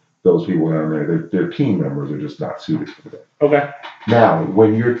see those people down there. Their team members are just not suited for that. Okay. Now,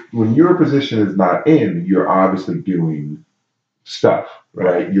 when your position is not in, you're obviously doing stuff,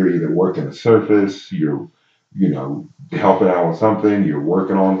 right? You're either working the surface, you're, helping out with something, you're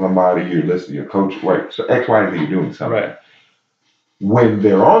working on somebody, you're listening to your coach, right? So X, Y, Z, you're doing something. Right. When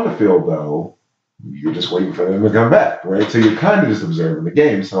they're on the field, though, you're just waiting for them to come back, right? So you're kind of just observing the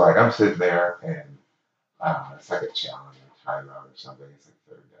game. So like I'm sitting there and I don't know, it's like a challenge or timeout or something. It's like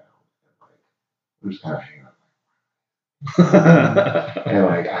third down. And like we're just kind of hanging out. And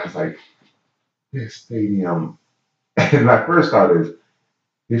like I was like, this stadium and my first thought is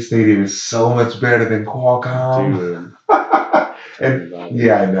this stadium is so much better than Qualcomm. And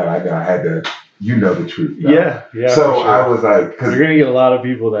yeah, I know. I had to, you know the truth. Though. Yeah. So sure. I was like, because you're gonna get a lot of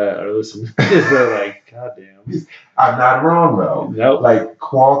people that are listening to this. They're like, God damn. I'm not wrong though. Nope. Like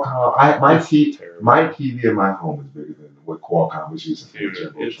Qualcomm, my TV in my home is bigger than what Qualcomm was using.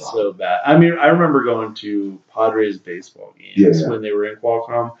 Dude, it's so bad. I mean, I remember going to Padres baseball games when they were in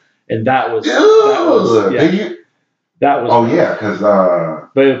Qualcomm, and that was that was. Oh yeah, because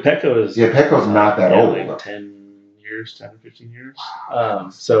but Petco is Petco's not that old. Like 10 or 15 years.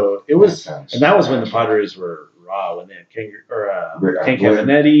 So it was, and that was when the Padres were raw, when they had Ken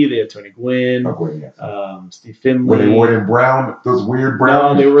Caminiti, they had Tony Gwynn, Steve Finley. When they wore them brown, those weird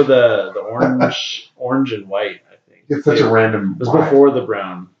brown. No, they were the orange and white. I think it's such a random. It was before the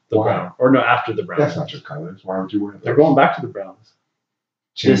brown, brown, or no, after the brown. That's not your colors. Why would you wear those? They're going back to the Browns.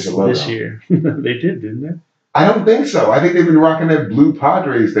 Change the logo this year. They did, didn't they? I don't think so. I think they've been rocking that blue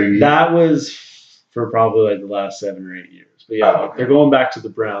Padres thing. That was for probably like the last 7 or 8 years. But yeah, they're going back to the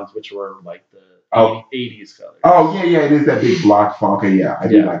Browns, which were like the 80s colors. Oh, yeah, it is that big block font. Okay, yeah, I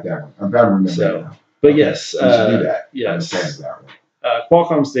do like that one. I'm glad I remember that now. But yes. You should do that. Yes. That one.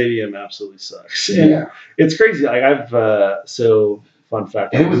 Qualcomm Stadium absolutely sucks. And it's crazy. Like so fun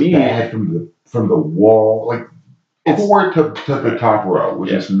fact. And it was bad from the wall, like core to the top row,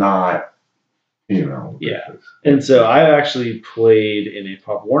 which is not. And so I actually played in a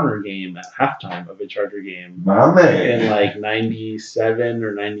Pop Warner game at halftime of a Charger game. My man. In like 97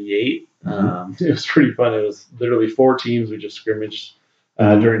 or 98. It was pretty fun. It was literally 4 teams. We just scrimmaged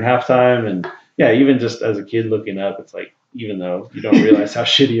during halftime. And yeah, even just as a kid looking up, it's like, even though you don't realize how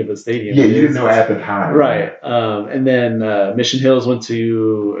shitty of a stadium it is. You didn't know at the time. Right. And then Mission Hills went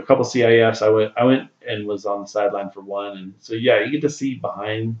to a couple CIFs. I went and was on the sideline for one. And so, yeah, you get to see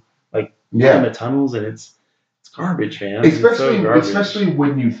behind in the tunnels, and it's garbage, man. Especially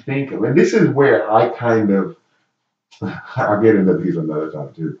when you think of, and this is where I kind of, I'll get into these another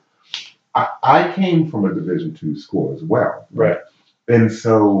time too. I came from a Division II school as well, right? And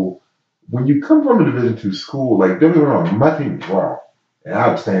so when you come from a Division II school, like don't get me wrong, my team was raw, and I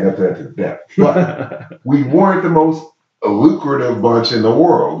would stand up there to the death, but we weren't the most lucrative bunch in the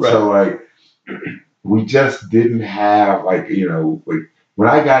world, right. So like we just didn't have when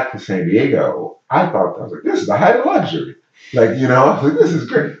I got to San Diego, I thought, I was like, this is the height of luxury. I was like, this is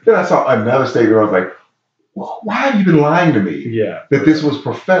great. Then I saw another stadium. I was like, well, why have you been lying to me? Yeah. That this was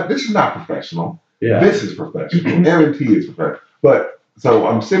this is not professional. Yeah. This is professional. M&T is professional. But so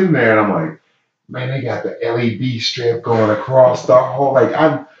I'm sitting there and I'm like, man, they got the LED strip going across the whole,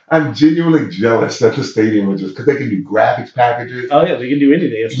 I'm genuinely jealous that the stadium was just, because they can do graphics packages. Oh yeah, they can do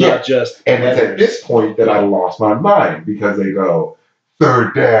anything. It's not just. And it's at this point that I lost my mind because they go,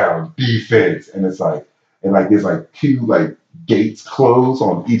 third down, defense, and it's there's 2 gates closed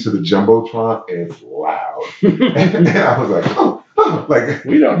on each of the jumbotron, and it's loud. and I was like, oh,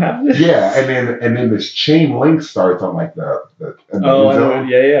 we don't have this. Yeah, and then this chain link starts on the and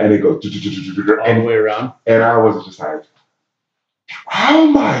it goes all the way around. And I was just like,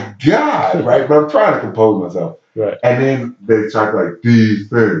 oh my God, right? But I'm trying to compose myself. Right. And then they start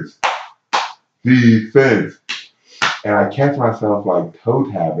defense. And I catch myself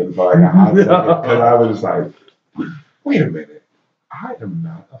toe tapping for a hot second because I was just like, wait a minute, I am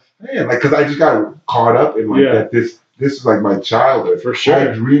not a fan. Because I just got caught up in that this is my childhood. For sure.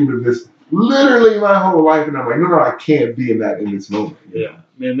 I dreamed of this literally my whole life, and I'm like, no, I can't be in this moment. Yeah,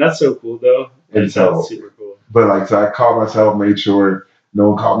 man, that's so cool though. And so that's super cool. But so I caught myself, made sure no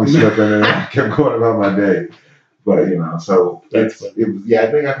one caught me slipping, and I kept going about my day. But so I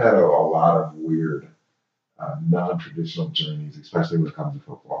think I've had a lot of weird. Non-traditional journeys, especially when it comes to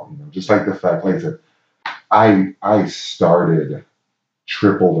football. Just like the fact, like I said, I started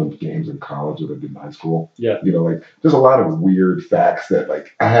triple-length games in college that I did in high school. Yeah. There's a lot of weird facts that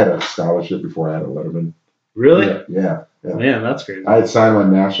I had a scholarship before I had a Letterman. Really? Yeah. Man, that's crazy. I had signed my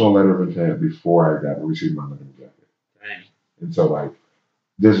national letter of intent before I received my Letterman jacket. Dang. And so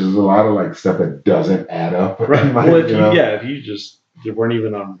there's a lot of stuff that doesn't add up. Right. If you weren't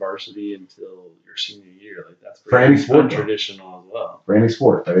even on varsity until your senior year, that's pretty untraditional as well. For any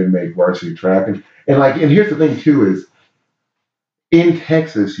sport, I didn't make varsity track, and here's the thing too is, in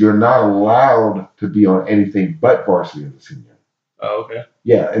Texas, you're not allowed to be on anything but varsity as a senior. Oh, okay.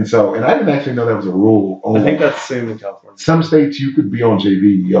 Yeah, and I didn't actually know that was a rule. I think that's the same in California. Some states you could be on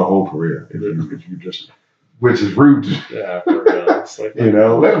JV your whole career if you just, which is rude. Yeah, for real. It's like, let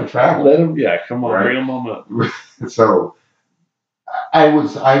them travel. Let them, come on, right? Bring them on up. So I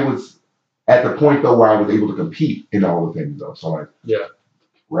was at the point though where I was able to compete in all the things though. So like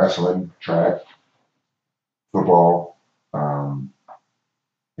wrestling, track, football, and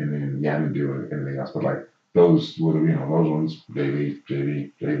then I didn't do anything else. But like those were those ones, JV.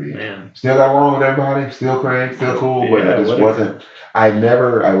 Man. Still got along with everybody, still Craig, still cool, but it just wasn't. I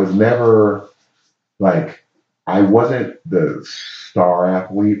was never like, I wasn't the star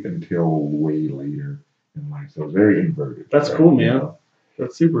athlete until way later in life. So very inverted. That's right? Cool, man.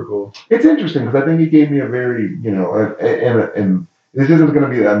 That's super cool. It's interesting because I think it gave me a very, and this isn't going to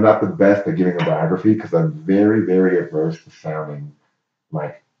be, I'm not the best at giving a biography because I'm very, very averse to sounding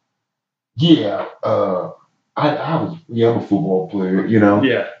like, I'm a football player,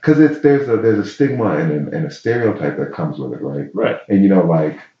 Yeah. Because there's a stigma and a stereotype that comes with it, right? Right. And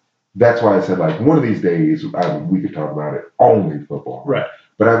that's why I said like one of these days we could talk about it only football. Right.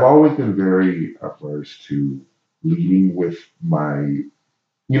 But I've always been very averse to leading with my,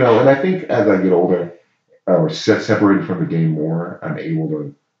 and I think as I get older or separated from the game more, I'm able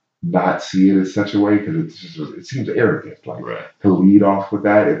to not see it as such a way because it seems arrogant, like to lead off with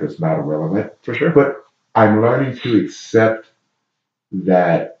that if it's not irrelevant. For sure. But I'm learning to accept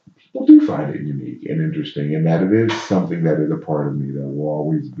that people do find it unique and interesting, and that it is something that is a part of me that will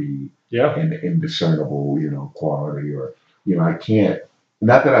always be an indiscernible, quality, or I can't.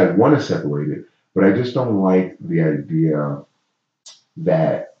 Not that I want to separate it, but I just don't like the idea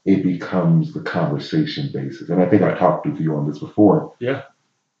that it becomes the conversation basis. And I think I've talked with you on this before. Yeah.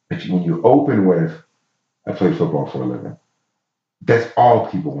 When you open with, I play football for a living, that's all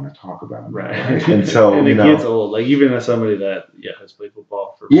people want to talk about. Right. And so, and it gets old. Like even as somebody that has played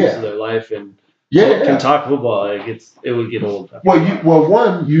football for most of their life and can talk football, it would get old.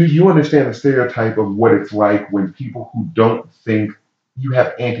 You understand the stereotype of what it's like when people who don't think you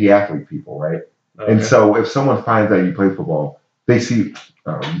have anti-athlete people, right? Okay. And so if someone finds out you play football, they see,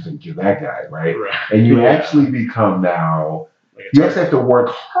 you think you're that guy, right? And you actually become now, you actually have to work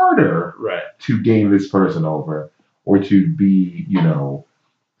harder to gain this person over or to be,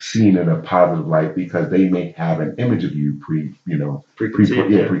 seen in a positive light because they may have an image of you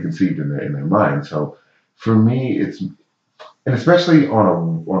preconceived in their mind. So for me, and especially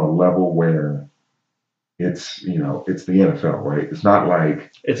on a level where it's it's the NFL, right? It's not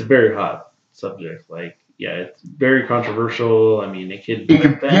like it's a very hot subject. Like it's very controversial. I mean, the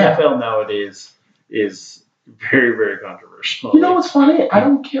NFL nowadays is very, very controversial. You know what's funny? I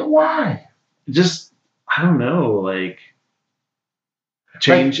don't get why. I don't know. Like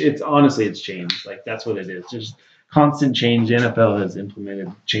change. It's changed. Like that's what it is. Just constant change. The NFL has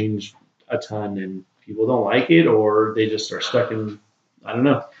implemented change a ton, and people don't like it, or they just are stuck in. I don't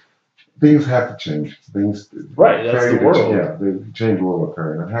know. Things have to change. That's the world. Yeah, the change will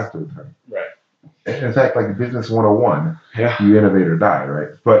occur, and it has to occur. Right. In fact, like Business 101, you innovate or die,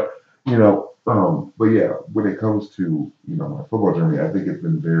 right? But when it comes to my football journey, I think it's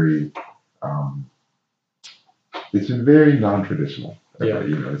been very non-traditional,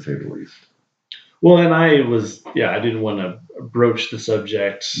 to say the least. Well, and I didn't want to broach the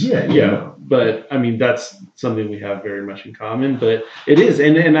subject. But I mean, that's something we have very much in common. But it is,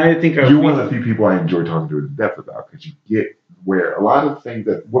 and I think you're one of the few people I enjoy talking to in depth about because you get where a lot of things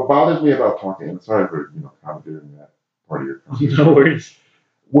what bothers me about talking. And sorry for commentating that part of your conversation. No worries.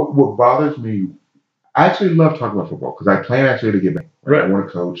 What bothers me, I actually love talking about football because I plan actually to get back. Right. I want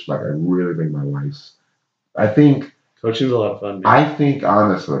to coach. Like I really think my life's. I think. Coaching's a lot of fun, man. I think I'm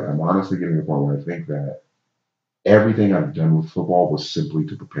honestly getting to the point where I think that everything I've done with football was simply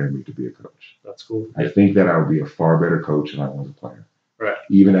to prepare me to be a coach. That's cool. I think that I would be a far better coach than I was a player. Right.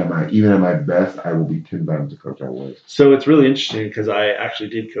 Even at my best, I will be 10 times the coach I was. So it's really interesting because I actually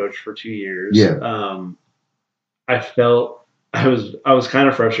did coach for 2 years. Yeah. I felt I was kind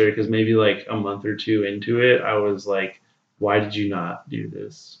of frustrated because maybe like a month or two into it, I was like, why did you not do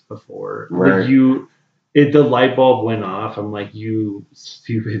this before? Right. Like the light bulb went off. I'm like, you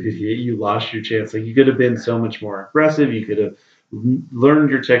stupid idiot, you lost your chance. Like you could have been so much more aggressive. You could have learned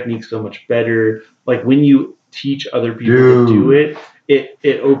your technique so much better. Like when you teach other people to do it,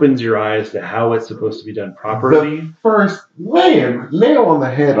 it opens your eyes to how it's supposed to be done properly. The first nail on the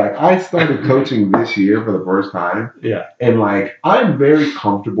head. Like I started coaching this year for the first time. Yeah. And like I'm very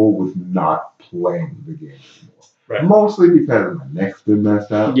comfortable with not playing the game anymore. Right. Mostly because my neck's been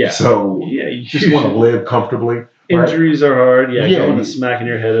messed up. Yeah. So you just want to live comfortably. Injuries are hard. Yeah. Going to smacking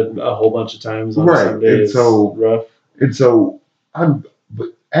your head a whole bunch of times on Sunday is rough. And so but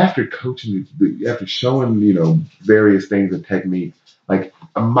after coaching, after showing, various things and techniques, like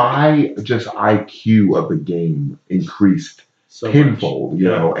my just IQ of the game increased So tenfold, much.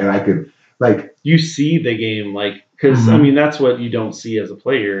 Yeah. and I could, like, You see the game, like, because I mean that's what you don't see as a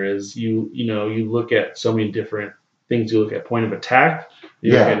player is you look at so many different things. You look at point of attack,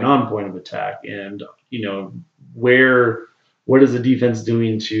 you look Yeah. at non-point of attack, and what is the defense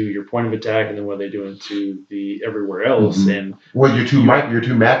doing to your point of attack, and then what are they doing to the everywhere else? Mhm. And well, you're too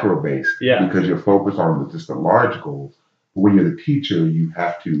macro based, Yeah. because you're focused on just the large goals. But when you're the teacher, you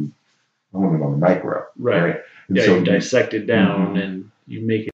have to hone it on the micro, Right. And yeah, so you dissect it down Mhm. and you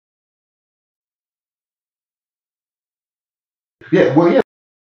make it. yeah,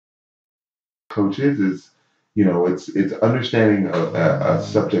 coaches is, it's understanding a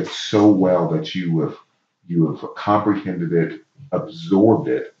subject so well that you have comprehended it, absorbed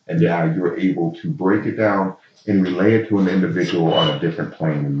it, and Yeah. now you're able to break it down and relay it to an individual on a different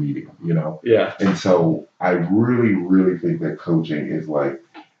plane and medium, Yeah. And so I really, really think that coaching is like,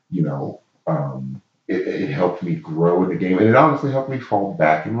 it helped me grow in the game, and it honestly helped me fall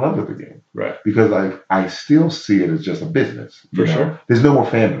back in love with the game. Right. Because I still see it as just a business. For sure. There's no more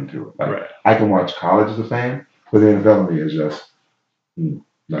fandom to it. Like, Right. I can watch college as a fan, but the NFL to me is just nice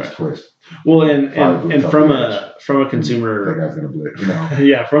Right. twist. Well, and from a That consumer, guy's gonna blitz,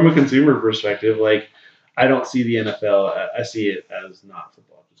 yeah, from a consumer perspective, like I don't see the NFL. I see it as not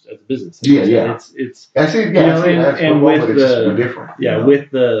football, just as a business. Yeah. It's I see it, and with but it's just we're different. with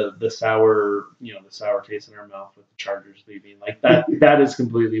the sour taste in our mouth with the Chargers leaving, like that is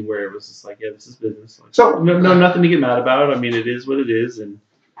completely where it was just like, yeah, this is business. Like, So nothing to get mad about. I mean, it is what it is. And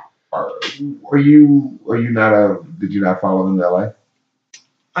are you not did you not follow them in LA?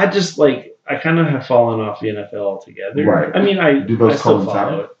 I just I kind of have fallen off the NFL altogether. Right. I mean, Do those I still coincide?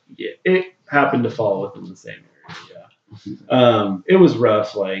 follow it. Yeah, it happened to fall within the same area. Yeah. It was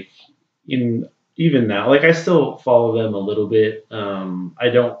rough. Like even now, like I still follow them a little bit. I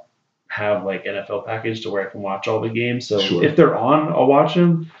don't have like NFL package to where I can watch all the games. So Sure. if they're on, I'll watch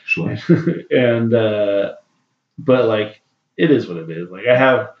them. Sure. And but like it is what it is. Like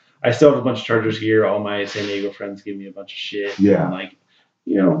I still have a bunch of Chargers gear. All my San Diego friends give me a bunch of shit. Yeah. And like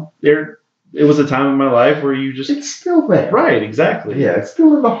it was a time in my life where you just It's still there. right, exactly. Yeah, it's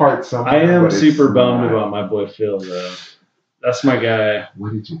still in the heart somehow. I am but super it's bummed not. about my boy Phil though. That's my guy.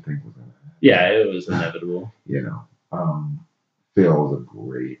 What did you think was gonna happen? Yeah, it was inevitable. Phil's a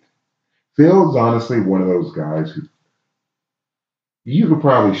great. Phil's honestly one of those guys who you could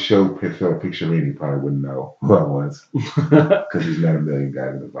probably show Phil a picture of me and he probably wouldn't know who I was because he's met a million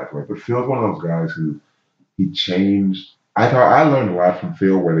guys in his life. But Phil's one of those guys who he changed. I learned a lot from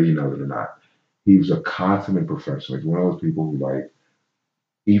Phil, whether you know it or not. He was a consummate professional. He's one of those people who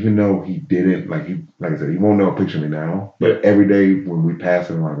even though he didn't like I said, he won't know a picture of me now. But every day when we pass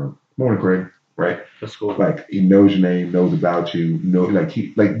him, I go, "Morning, Craig." Right? That's cool. Like he knows your name, knows about you,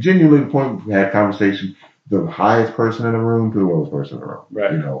 he genuinely the point we had conversation, the highest person in the room to the lowest person in the room.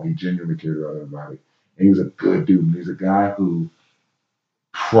 Right. He genuinely cared about everybody. And he was a good dude. And he's a guy who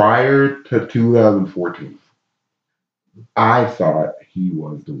prior to 2014, I thought he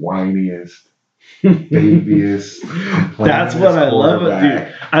was the whiniest, babiest. That's what I love,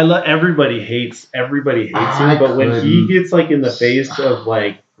 dude. I love everybody hates him, but when he gets in the face of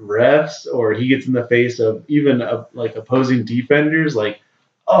refs, or he gets in the face of even opposing defenders,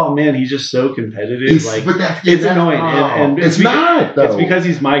 oh man, he's just so competitive. It's annoying, and it's not. Though. It's because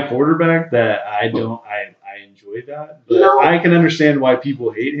he's my quarterback that I enjoy that. But I can understand why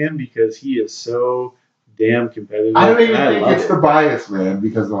people hate him because he is so damn competitive. I don't even think it's the bias, man,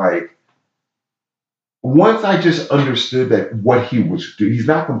 because once I just understood that what he was doing, he's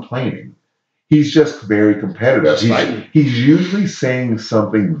not complaining. He's just very competitive. He's usually saying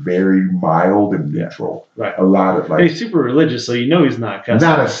something very mild and neutral. Right. A lot of he's super religious, so he's not cussing.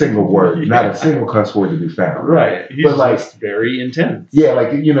 Not a single word, not a single cuss word to be found. Right. He's just very intense.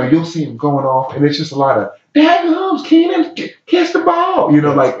 Yeah, you'll see him going off, and it's just a lot of "Daggums, Keenan, catch the ball."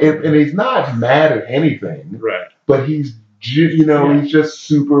 And he's not mad at anything. Right. But he's he's just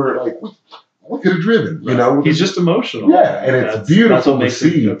super what could have driven? He's just emotional. Yeah, and it's beautiful to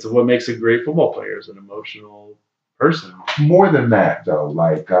see. That's what makes a great football player, is an emotional person. More than that, though,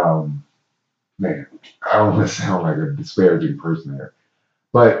 man, I don't want to sound like a disparaging person there,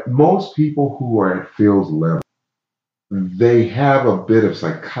 but most people who are at Phil's level, they have a bit of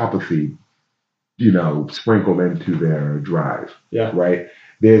psychopathy, sprinkled into their drive. Yeah. Right.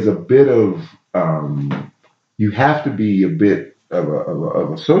 There's a bit of you have to be a bit of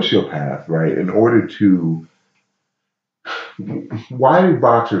a sociopath, right? In order to, why do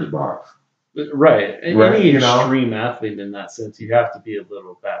boxers box? Right. Right, Any you know? extreme athlete in that sense, you have to be a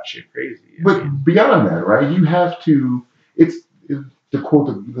little batshit crazy. I But mean, beyond that, right? You have to. It's to quote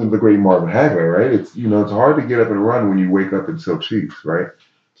the great Marvin Hagler, right? It's it's hard to get up and run when you wake up in silk sheets, right?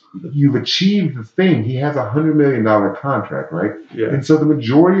 You've achieved the thing. He has $100 million contract, right? yeah. And so the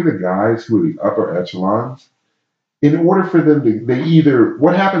majority of the guys who are the upper echelons, in order for them to, they either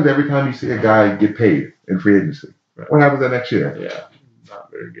what happens every time you see a guy get paid in free agency? Right. What happens that next year? Yeah. Not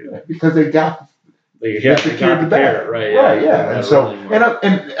very good. Because they got They secured the bag, right? Right, Yeah. yeah. And so, and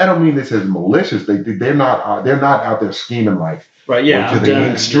I don't mean this as malicious. They're not out there scheming like, right, yeah. to the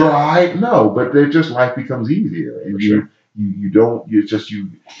extra height. No, but they're just life becomes easier, and you don't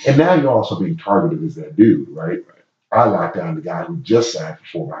and now you're also being targeted as that dude, right? I locked down the guy who just signed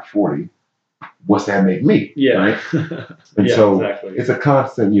for 4x40. What's that make me? Yeah. Right. And yeah, so exactly. it's a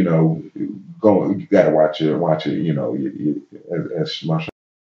constant, going. You got to watch it. As much.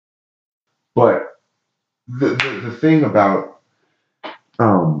 But the thing about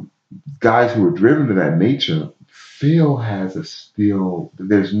guys who are driven to that nature, Phil has a still.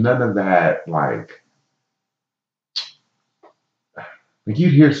 There's none of that like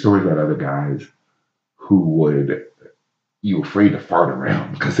you'd hear stories about other guys who would you afraid to fart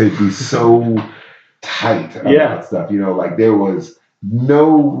around because they'd be so tight about stuff. Like there was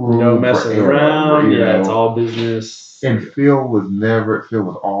no room, no messing for around. It's all business. And Phil was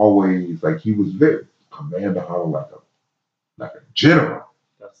always like he was very command the huddle like a general.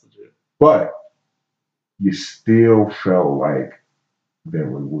 That's legit. But you still felt like we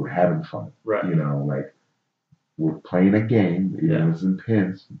were having fun. Right. Like we're playing a game, even if it's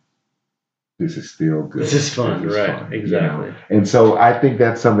intense. This is still good. This is fun, right? Fun, exactly. And so I think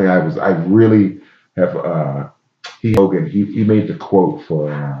that's something I really have. He made the quote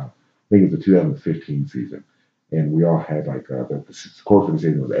for I think it was the 2015 season, and we all had like the quote for the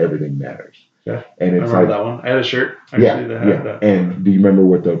season was "Everything matters." Yeah, and it's I remember that one. I had a shirt. That. And do you remember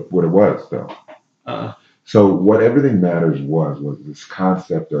what it was though? So what everything matters was this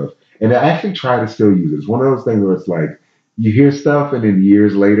concept of, and I actually try to still use it. It's one of those things where it's like you hear stuff and then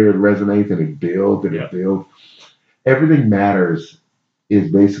years later it resonates and it builds and it builds. Everything matters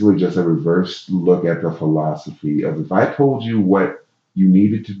is basically just a reverse look at the philosophy of if I told you what you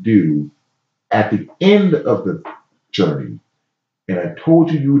needed to do at the end of the journey and I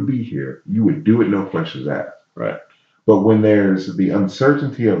told you would be here, you would do it, no questions asked. Right. But when there's the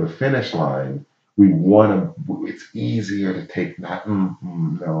uncertainty of the finish line, it's easier to take that.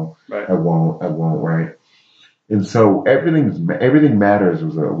 No, right. I won't, right? And so everything matters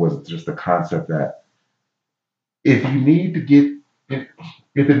was just the concept that if you need to get, if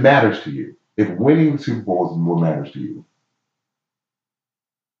it matters to you, if winning the Super Bowl is what matters to you,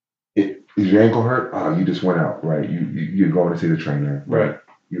 is your ankle hurt? Oh, you just went out, right? You're going to see the trainer, right?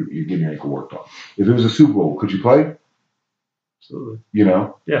 You're getting your ankle worked on. If it was a Super Bowl, could you play? Absolutely.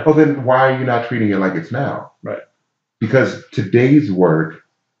 Yeah. Well, then why are you not treating it like it's now? Right. Because today's work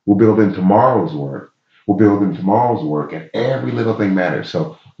will build in tomorrow's work. And every little thing matters.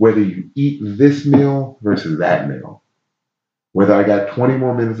 So whether you eat this meal versus that meal, whether I got 20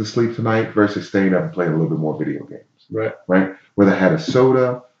 more minutes of sleep tonight versus staying up and playing a little bit more video games. Right. Whether I had a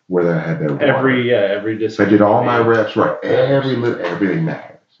soda, whether I had that water. Every decision. I did all my reps right. Everything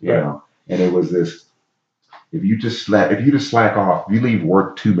matters. You know? And it was this. If you just slack off, you leave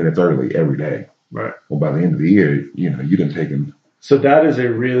work 2 minutes early every day. Right. Well, by the end of the year, you didn't take them. So that is a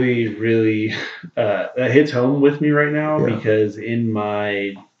really, really that hits home with me right now because in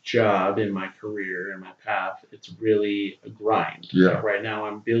my job, in my career, in my path, it's really a grind. Yeah. Like right now,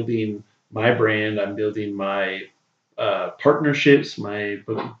 I'm building my brand. I'm building my partnerships.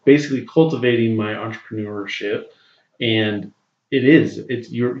 Basically cultivating my entrepreneurship, and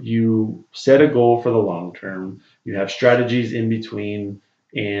you set a goal for the long term. You have strategies in between,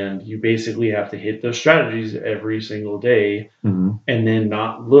 and you basically have to hit those strategies every single day, and then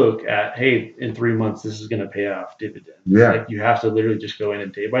not look at, hey, in 3 months this is going to pay off dividends. Yeah. Like you have to literally just go in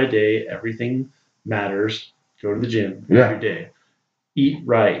and day by day. Everything matters. Go to the gym every day. Eat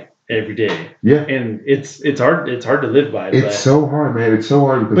right every day. Yeah. And it's hard. It's hard to live by. It's so hard, man. It's so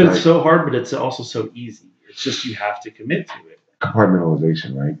hard. It's so hard, but it's also so easy. It's just you have to commit to it.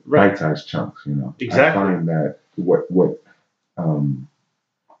 Compartmentalization, right? Bite-sized chunks, Exactly. I find that what I'm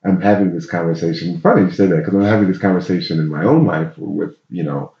having this conversation. Funny you say that because I'm having this conversation in my own life with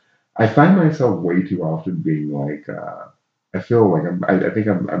I find myself way too often being like I feel like I think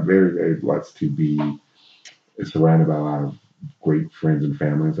I'm very, very blessed to be surrounded by a lot of great friends and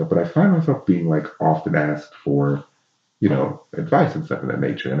family and stuff, but I find myself being like often asked for advice and stuff of that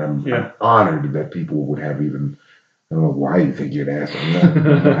nature, and I'm honored that people would have even I don't know why you think you'd ask me.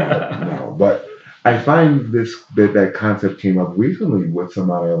 No, but I find that concept came up recently with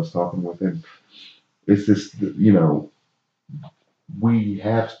somebody I was talking with, and it's this, we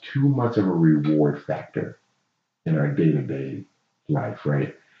have too much of a reward factor in our day to day life,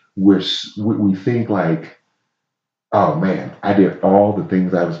 right? We think like, oh man, I did all the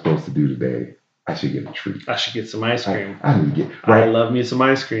things I was supposed to do today. I should get a treat. I should get some ice cream. I need to get right. I love me some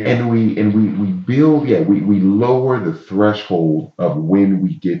ice cream. And we build, we lower the threshold of when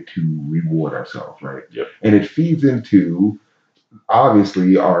we get to reward ourselves, right? Yep. And it feeds into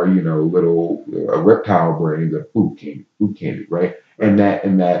obviously our little reptile brains of food candy, right? And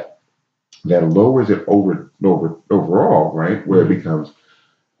that lowers it overall, right? Where it becomes,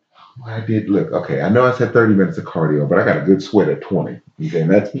 well, look, okay, I know I said 30 minutes of cardio, but I got a good sweat at 20. Okay, and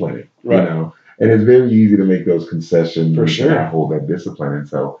that's plenty, right. And it's very easy to make those concessions for sure. And hold that discipline. And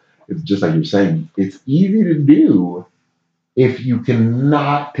so it's just like you're saying, it's easy to do if you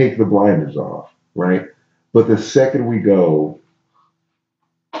cannot take the blinders off, right? But the second we go,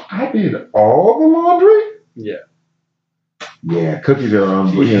 I did all the laundry? Yeah, cookies are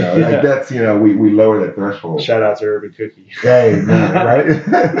on, like that's, we lower that threshold. Shout out to Urban Cookie. Hey, man,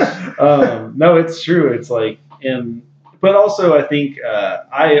 right? No, it's true. It's like, but also I think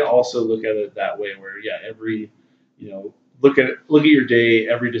I also look at it that way where, every, look at your day,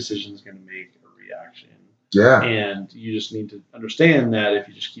 every decision is going to make a reaction. Yeah. And you just need to understand that if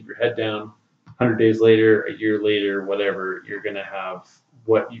you just keep your head down, 100 days later, a year later, whatever, you're going to have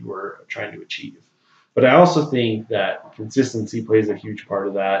what you were trying to achieve. But I also think that consistency plays a huge part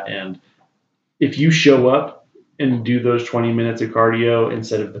of that. And if you show up and do those 20 minutes of cardio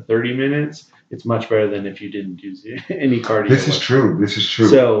instead of the 30 minutes, it's much better than if you didn't do any cardio. This is true.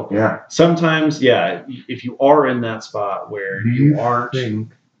 So sometimes, if you are in that spot where you aren't.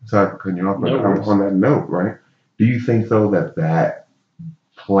 Sorry for cutting you off, but on that note, right? Do you think, though, that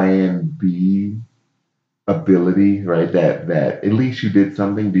plan B ability, right, that at least you did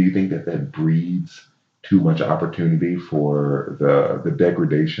something, do you think that breeds too much opportunity for the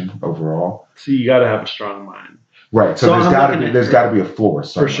degradation overall? So you got to have a strong mind. Right. So there's got to be a floor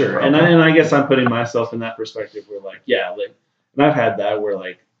for sure. And I guess I'm putting myself in that perspective where and I've had that where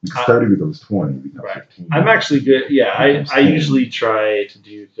 30 becomes 20 becomes right. 15. I'm actually good. Yeah, I usually try to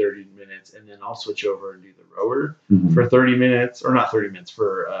do 30 minutes and then I'll switch over and do the rower for 30 minutes, or not 30 minutes,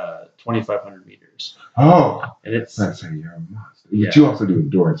 for 2,500 meters. Oh, and it's that's how you're a monster. But you also do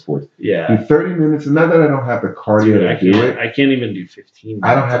endurance sports. Yeah, do 30 minutes. Not that I don't have the cardio to do it. I can't even do 15 minutes.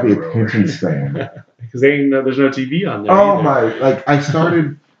 I don't have the attention span because there's no TV on there. Oh my! I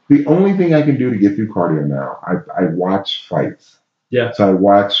started. The only thing I can do to get through cardio now, I watch fights. Yeah. So I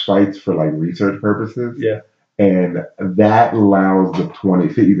watch fights for research purposes. Yeah. And that allows the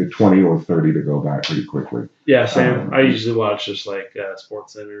either 20 or 30 to go by pretty quickly. Yeah, same. I usually watch just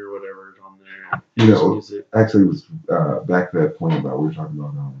Sports Center or whatever on there. Actually, it was back to that point about we were talking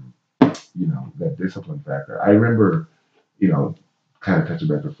about, that discipline factor. I remember, kind of touching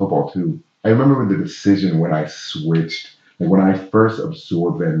back to football too. I remember the decision when I switched, when I first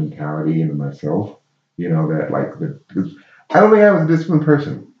absorbed that mentality into myself. I don't think I was a disciplined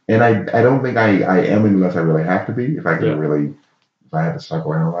person. And I don't think I am unless I really have to be. If I can if I have to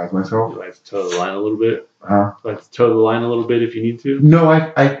psychoanalyze myself. You like to toe the line a little bit? Like to toe the line a little bit if you need to? No,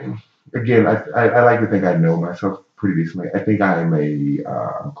 I like to think I know myself pretty decently. I think I'm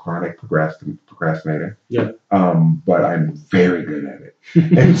a chronic procrastinator. Yeah. But I'm very good at it.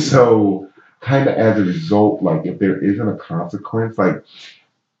 And so kind of as a result, if there isn't a consequence, I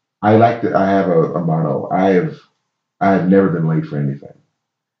have a motto. I have never been late for anything.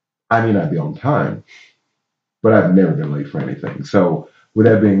 I may not be on time, but I've never been late for anything. So with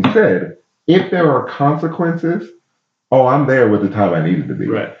that being said, if there are consequences, I'm there with the time I needed to be.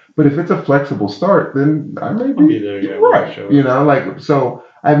 Right. But if it's a flexible start, then I may be there. Yeah, right. So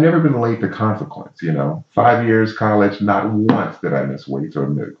I've never been late to consequence. 5 years college, not once did I miss weights or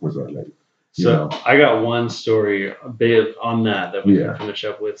was I late. So I got one story on that we can finish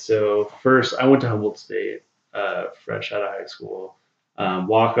up with. So first, I went to Humboldt State, fresh out of high school.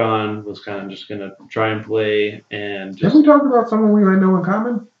 Walk on, was kind of just gonna try and play, and have we talked about someone we might know in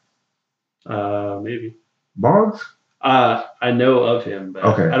common? Maybe Boggs. I know of him, but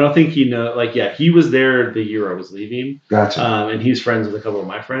okay. I don't think he he was there the year I was leaving. Gotcha. And he's friends with a couple of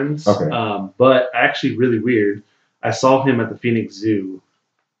my friends. Okay. But actually, really weird. I saw him at the Phoenix Zoo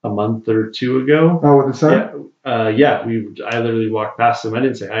a month or two ago. Oh, with the sun? Yeah. I literally walked past him. I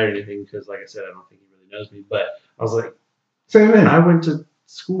didn't say hi or anything because, like I said, I don't think he really knows me. But I was like, same thing. I went to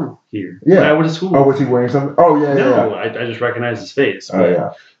school here. Yeah. I went to school. Oh, was he wearing something? Oh, yeah, no, I just recognized his face. Oh,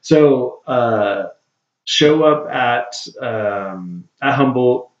 yeah. So show up at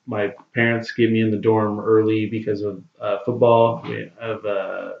Humboldt. My parents get me in the dorm early because of football. We have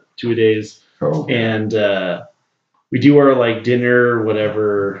 2 days, Oh, and we do our like dinner,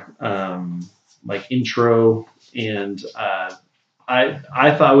 whatever, like intro. And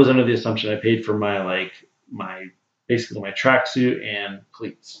I thought I was under the assumption I paid for my basically my tracksuit and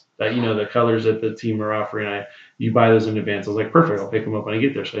cleats. That the colors that the team are offering. You buy those in advance. I was like, perfect. I'll pick them up when I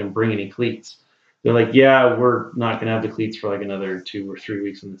get there, so I didn't bring any cleats. They're like, yeah, we're not gonna have the cleats for like another 2 or 3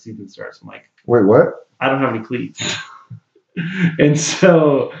 weeks when the season starts. I'm like, wait, what? I don't have any cleats. And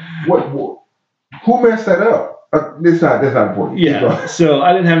so What? Who messed that up? That's not important. yeah, so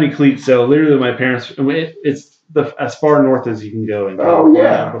I didn't have any cleats. So literally, my parents. It's as far north as you can go in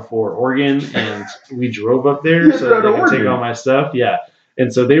California before Oregon, and we drove up there so that they could take all my stuff. Yeah,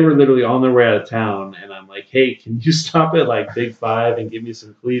 and so they were literally on their way out of town, and I'm like, hey, can you stop at like Big Five and give me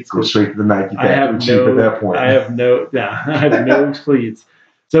some cleats? Go straight to the Nike I have cheap at that point. I have no cleats.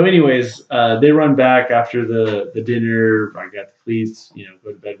 So, anyways, they run back after the dinner. I got the cleats,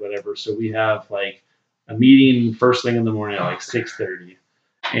 go to bed, whatever. So we have like a meeting first thing in the morning at like 6:30,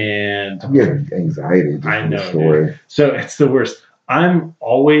 and I'm getting anxiety. I know. Dude. So it's the worst. I'm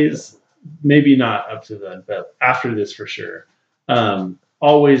always maybe not up to that, but after this for sure.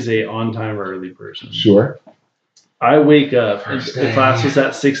 Always a on time or early person. Sure. I wake up. The class was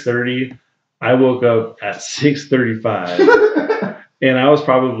at 6:30. I woke up at 6:35, and I was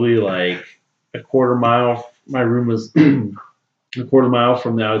probably like a quarter mile. My room was a quarter mile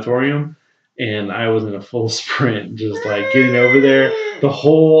from the auditorium, and I was in a full sprint, just like getting over there. The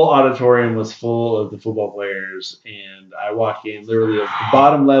whole auditorium was full of the football players, and I walk in literally at the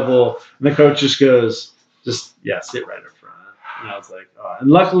bottom level, and the coach just goes, sit right up front. And I was like, oh. And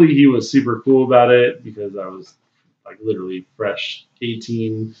luckily he was super cool about it because I was like literally fresh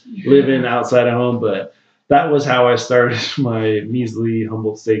 18, living outside of home, but that was how I started my measly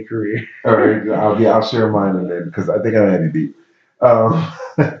Humboldt State career. All right, I'll share mine and then because I think I had it deep.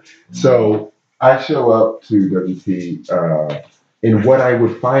 So I show up to WT in what I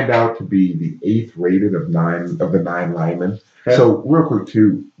would find out to be the 8th rated of the 9 linemen. Okay. So real quick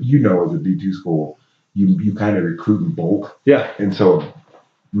too, as a D2 school, you kind of recruit in bulk. Yeah. And so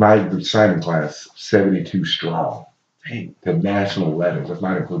the signing class 72 strong. Dang. To national letters. That's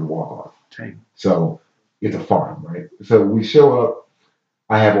not including walk-on. Dang. So it's a farm, right? So we show up.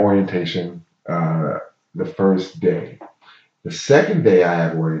 I have orientation the first day. The second day I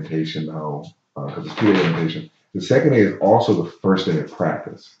have orientation though, because it's 2-day orientation. The second day is also the first day of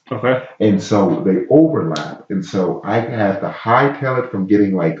practice. Okay. And so they overlap. And so I have to hightail it from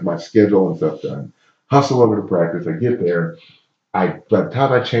getting like my schedule and stuff done. Hustle over to practice. I get there. By the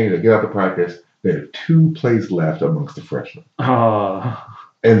time I change, I get out to practice. There are 2 plays left amongst the freshmen. Oh.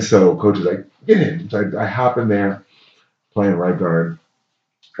 And so coach is like, get in. So I hop in there, playing right guard,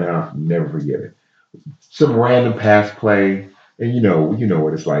 and I'll never forget it. Some random pass play, and you know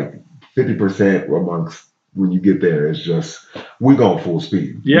what it's like. 50% amongst when you get there is just we going full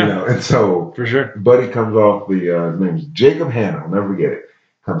speed. Yeah. And so for sure, buddy comes off the his name's Jacob Hanna. I'll never forget it.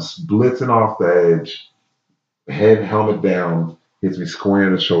 Comes blitzing off the edge, head helmet down. Hits me square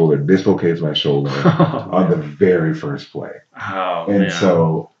in the shoulder, dislocates my shoulder on the very first play. Oh, and man.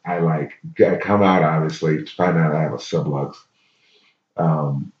 So I come out obviously to find out I have a sublux.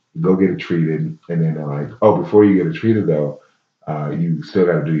 Go get it treated, and then they're like, oh, before you get it treated though, you still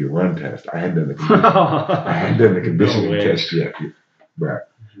got to do your run test. I hadn't done the conditioning test yet, right?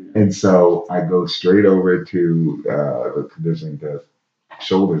 And so I go straight over to the conditioning test.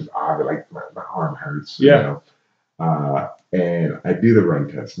 Shoulders are like my arm hurts. Yeah. And I do the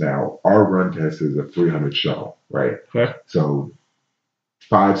run test. Now, our run test is a 300 shuttle, right? Okay. So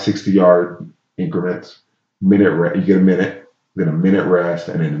 5 60-yard increments, you get a minute, then a minute rest,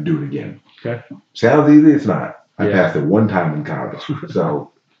 and then do it again. Okay. Sounds easy? It's not. I passed it one time in college.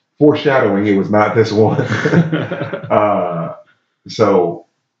 So foreshadowing, it was not this one. So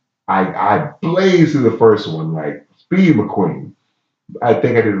I blazed through the first one like Speed McQueen. I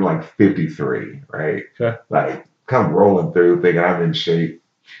think I did like 53, right? Okay. Like come rolling through, thinking I'm in shape.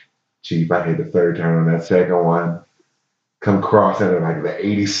 Chief, I hit the third turn on that second one. Come crossing at like the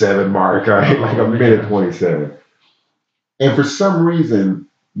 87 mark, right? Like a minute 27. And for some reason,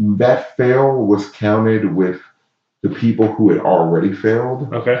 that fail was counted with the people who had already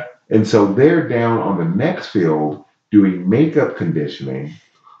failed. Okay. And so they're down on the next field doing makeup conditioning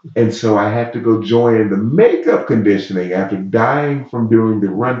And so I had to go join the makeup conditioning after dying from doing the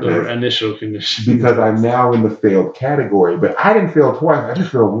run The test initial condition. because I'm now in the failed category. But I didn't fail twice. I just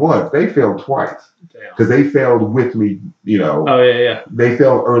failed once. They failed twice Damn. because they failed with me. You know, Oh yeah. they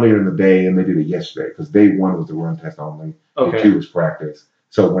failed earlier in the day and they did it yesterday because day one was the run test only. Okay. Day two was practice.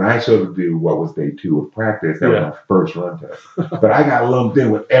 So when I showed up to do what was day two of practice, that was my first run test. But I got lumped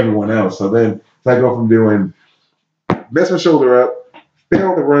in with everyone else. So then I go from doing mess my shoulder up,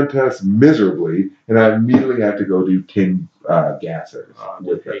 failed the run test miserably, and I immediately had to go do 10 gassers. I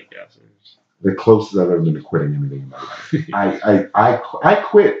hate gassers. The closest I've ever been to quitting anything in my life. I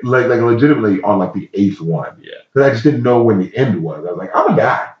quit like legitimately on like the 8th one. Yeah. Because I just didn't know when the end was. I was like, I'm gonna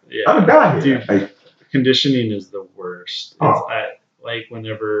die. Yeah. I'm gonna die here. Dude, conditioning is the worst. Oh. Like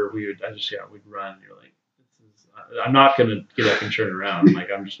whenever we'd run, you're like, I'm not gonna get up and turn around.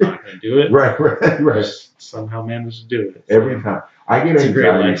 Like I'm just not gonna do it. Right. Just somehow manage to do it. Every time I get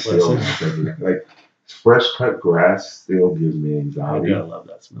anxiety still. Like fresh cut grass still gives me anxiety. I love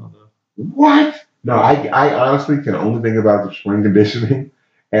that smell though. What? No, I honestly can only think about the spring conditioning,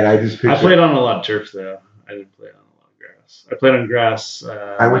 and I just picture. I played on a lot of turf though. I didn't play on a lot of grass. I played on grass.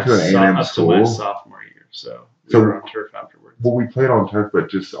 I went to an A&M school up to my sophomore year, so we were on turf afterwards. Well, we played on turf, but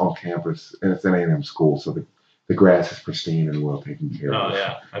just on campus, and it's an A&M school, so the grass is pristine and well taken care of. Oh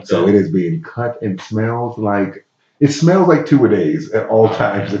yeah. So it is being cut and smells like two-a-days at all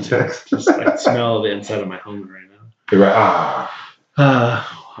times. It's just like the smell of the inside of my home right now. You're right.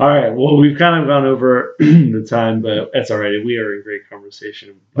 All right. Well, we've kind of gone over the time, but it's all right. We are in great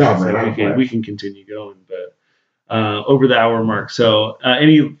conversation. We can continue going, but over the hour mark. So,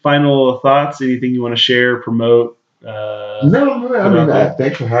 any final thoughts? Anything you want to share, promote? No. I mean,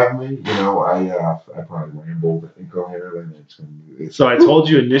 thanks for having me. You know, I probably rambled incoherently. So I told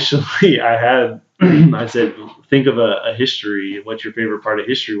you initially, I said, think of a history. What your favorite part of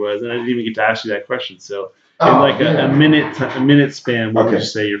history was, and I didn't even get to ask you that question. So. In a minute span, what would you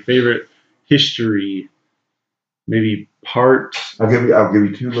say your favorite history, maybe part? I'll give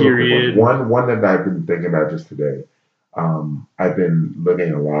you two period. Little quick ones. One that I've been thinking about just today. I've been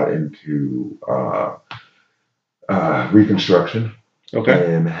looking a lot into Reconstruction.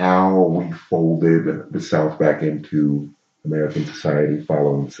 Okay. And how we folded the South back into American society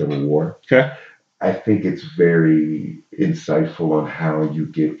following the Civil War. Okay. I think it's very insightful on how you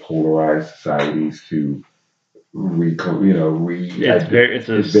get polarized societies to it's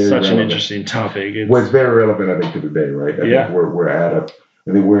such an interesting topic. It's very relevant, I think, to today, right? I think we're at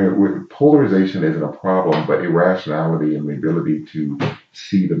polarization isn't a problem, but irrationality and the ability to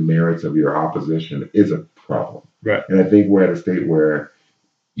see the merits of your opposition is a problem. Right. And I think we're at a state where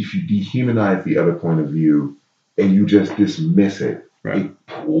if you dehumanize the other point of view and you just dismiss it, it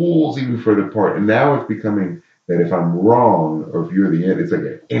pulls even further apart. And now it's becoming that if I'm wrong or if you're the enemy, it's like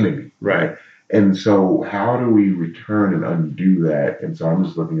an enemy. Right. And so how do we return and undo that? And so I'm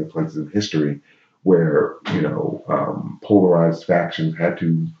just looking at places in history where, polarized factions had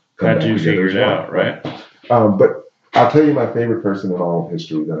to figure it out, right? But I'll tell you my favorite person in all of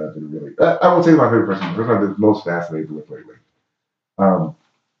history that I've been really, I won't say my favorite person, the person I've been most fascinated with lately.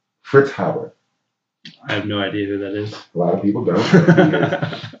 Fritz Haber. I have no idea who that is. A lot of people don't.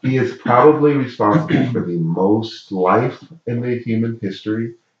 He is probably responsible for the most life in the human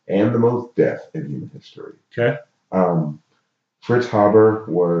history and the most death in human history. Okay. Fritz Haber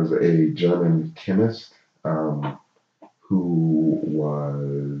was a German chemist who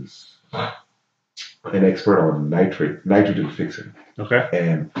was an expert on nitrogen fixing. Okay.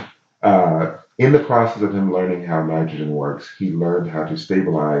 And in the process of him learning how nitrogen works, he learned how to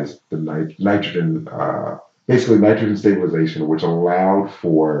stabilize the nitrogen, basically nitrogen stabilization, which allowed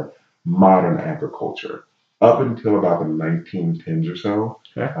for modern agriculture. Up until about the 1910s or so,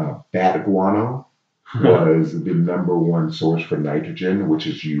 bat guano was the number one source for nitrogen, which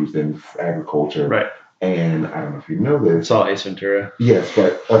is used in agriculture. Right. And I don't know if you know this. It's all Ace Ventura. Yes,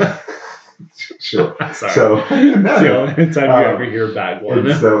 but sure. Sorry. So that's the only time you ever hear bat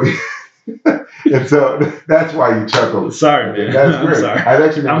guano. And so that's why you chuckled. Sorry, man. That's great. Sorry. I've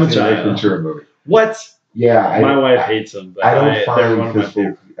actually never seen an Ace Ventura movie. What? Yeah. My wife hates them, but I don't find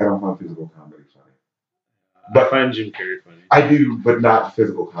physical comedy funny. But I find Jim Carrey funny. I do, but not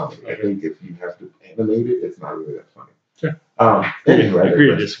physical comedy. Okay. I think if you have to animate it, it's not really that funny. Sure. Anyway, agree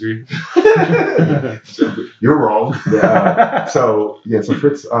to disagree. You're wrong. Yeah. So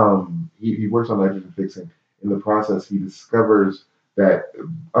Fritz, he works on nitrogen fixing. In the process, he discovers that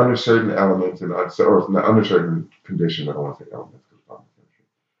under certain elements and under certain conditions, I don't want to say elements because it's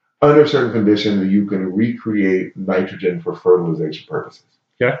under certain conditions, you can recreate nitrogen for fertilization purposes.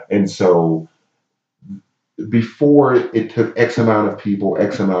 Okay. And so before it took X amount of people,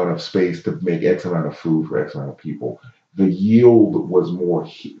 X amount of space to make X amount of food for X amount of people. The yield was more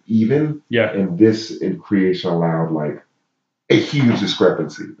even, Yeah. and this in creation allowed like a huge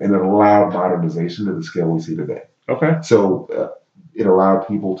discrepancy, and it allowed modernization to the scale we see today. Okay. So it allowed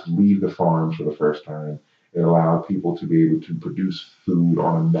people to leave the farms for the first time. It allowed people to be able to produce food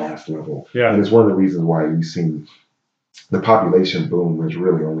on a mass level. Yeah. And it's one of the reasons why we've seen the population boom has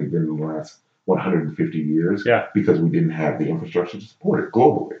really only been in the last 150 years. Yeah. Because we didn't have the infrastructure to support it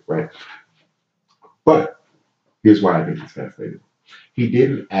globally, right? But here's why I think it's fascinating. He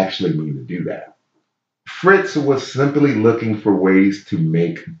didn't actually mean to do that. Fritz was simply looking for ways to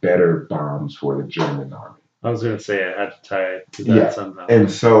make better bombs for the German army. I was going to say I had to tie it to that somehow. And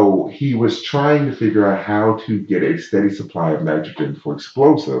so he was trying to figure out how to get a steady supply of nitrogen for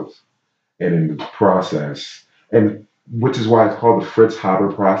explosives, and in the process, and which is why it's called the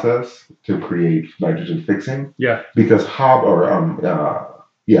Fritz-Haber process to create nitrogen fixing. Yeah. Because Haber,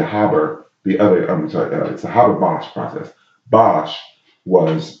 the other, it's the Haber-Bosch process. Bosch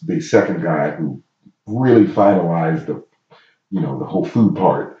was the second guy who really finalized the whole food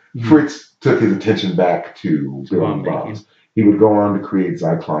part. Mm-hmm. Fritz took his attention back to building bombs. He would go on to create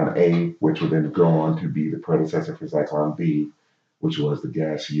Zyklon A, which would then go on to be the predecessor for Zyklon B, which was the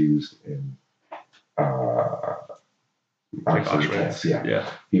gas used in gas. Yeah.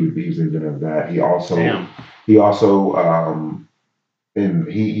 He was the inventor of that. He also he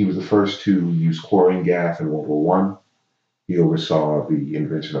was the first to use chlorine gas in World War I. He oversaw the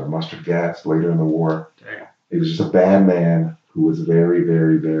invention of mustard gas later in the war. Damn. He was just a bad man who was very,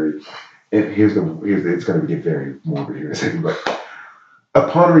 very, very. It's going to get very morbid here in a second, but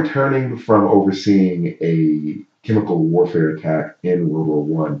upon returning from overseeing a chemical warfare attack in World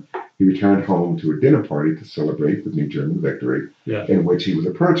War I, he returned home to a dinner party to celebrate the new German victory, in which he was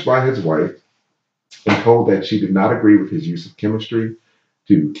approached by his wife and told that she did not agree with his use of chemistry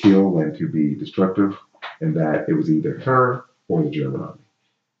to kill and to be destructive, and that it was either her or the German army.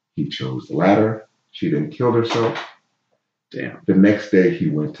 He chose the latter. She then killed herself. Damn. The next day, he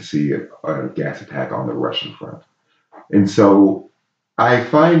went to see a gas attack on the Russian front. And so I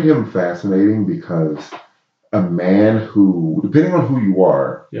find him fascinating because a man who, depending on who you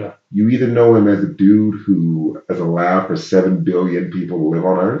are, you either know him as a dude who has allowed for 7 billion people to live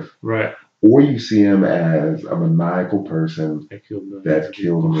on Earth, right? Or you see him as a maniacal person that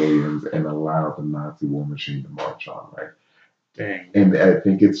killed millions and allowed the Nazi war machine to march on, right? Dang. And I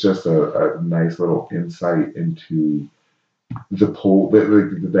think it's just a nice little insight into the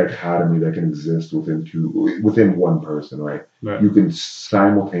dichotomy that can exist within one person, right? You can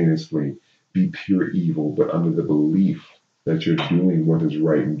simultaneously be pure evil, but under the belief that you're doing what is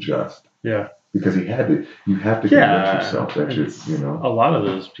right and just. Yeah. Because you have to convince yourself that a lot of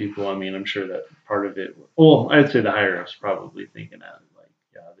those people, I mean, I'm sure that part of it, well, I'd say the higher ups probably thinking that, like,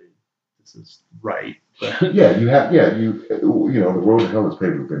 this is right. But the road to hell is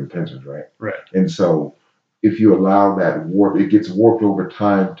paved with good intentions, right? Right. And so if you allow that warp, it gets warped over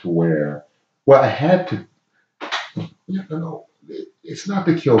time to where, well, I had to, it's not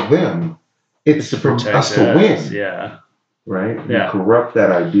to kill them, it's to protect us to win. Yeah. Right? Yeah. You corrupt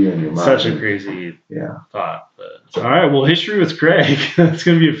that idea in your mind. Such a crazy thought. But all right, well, History with Craig. That's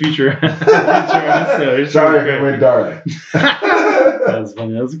going to be a future episode. Sorry if it went dark. That was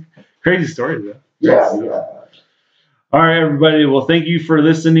funny. That was a crazy story, though. Yeah. All right, everybody. Well, thank you for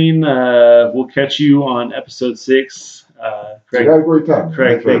listening. We'll catch you on episode 6. Craig, you had a great time.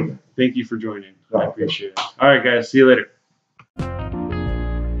 Craig, thank you for joining. I appreciate it. All right, guys. See you later.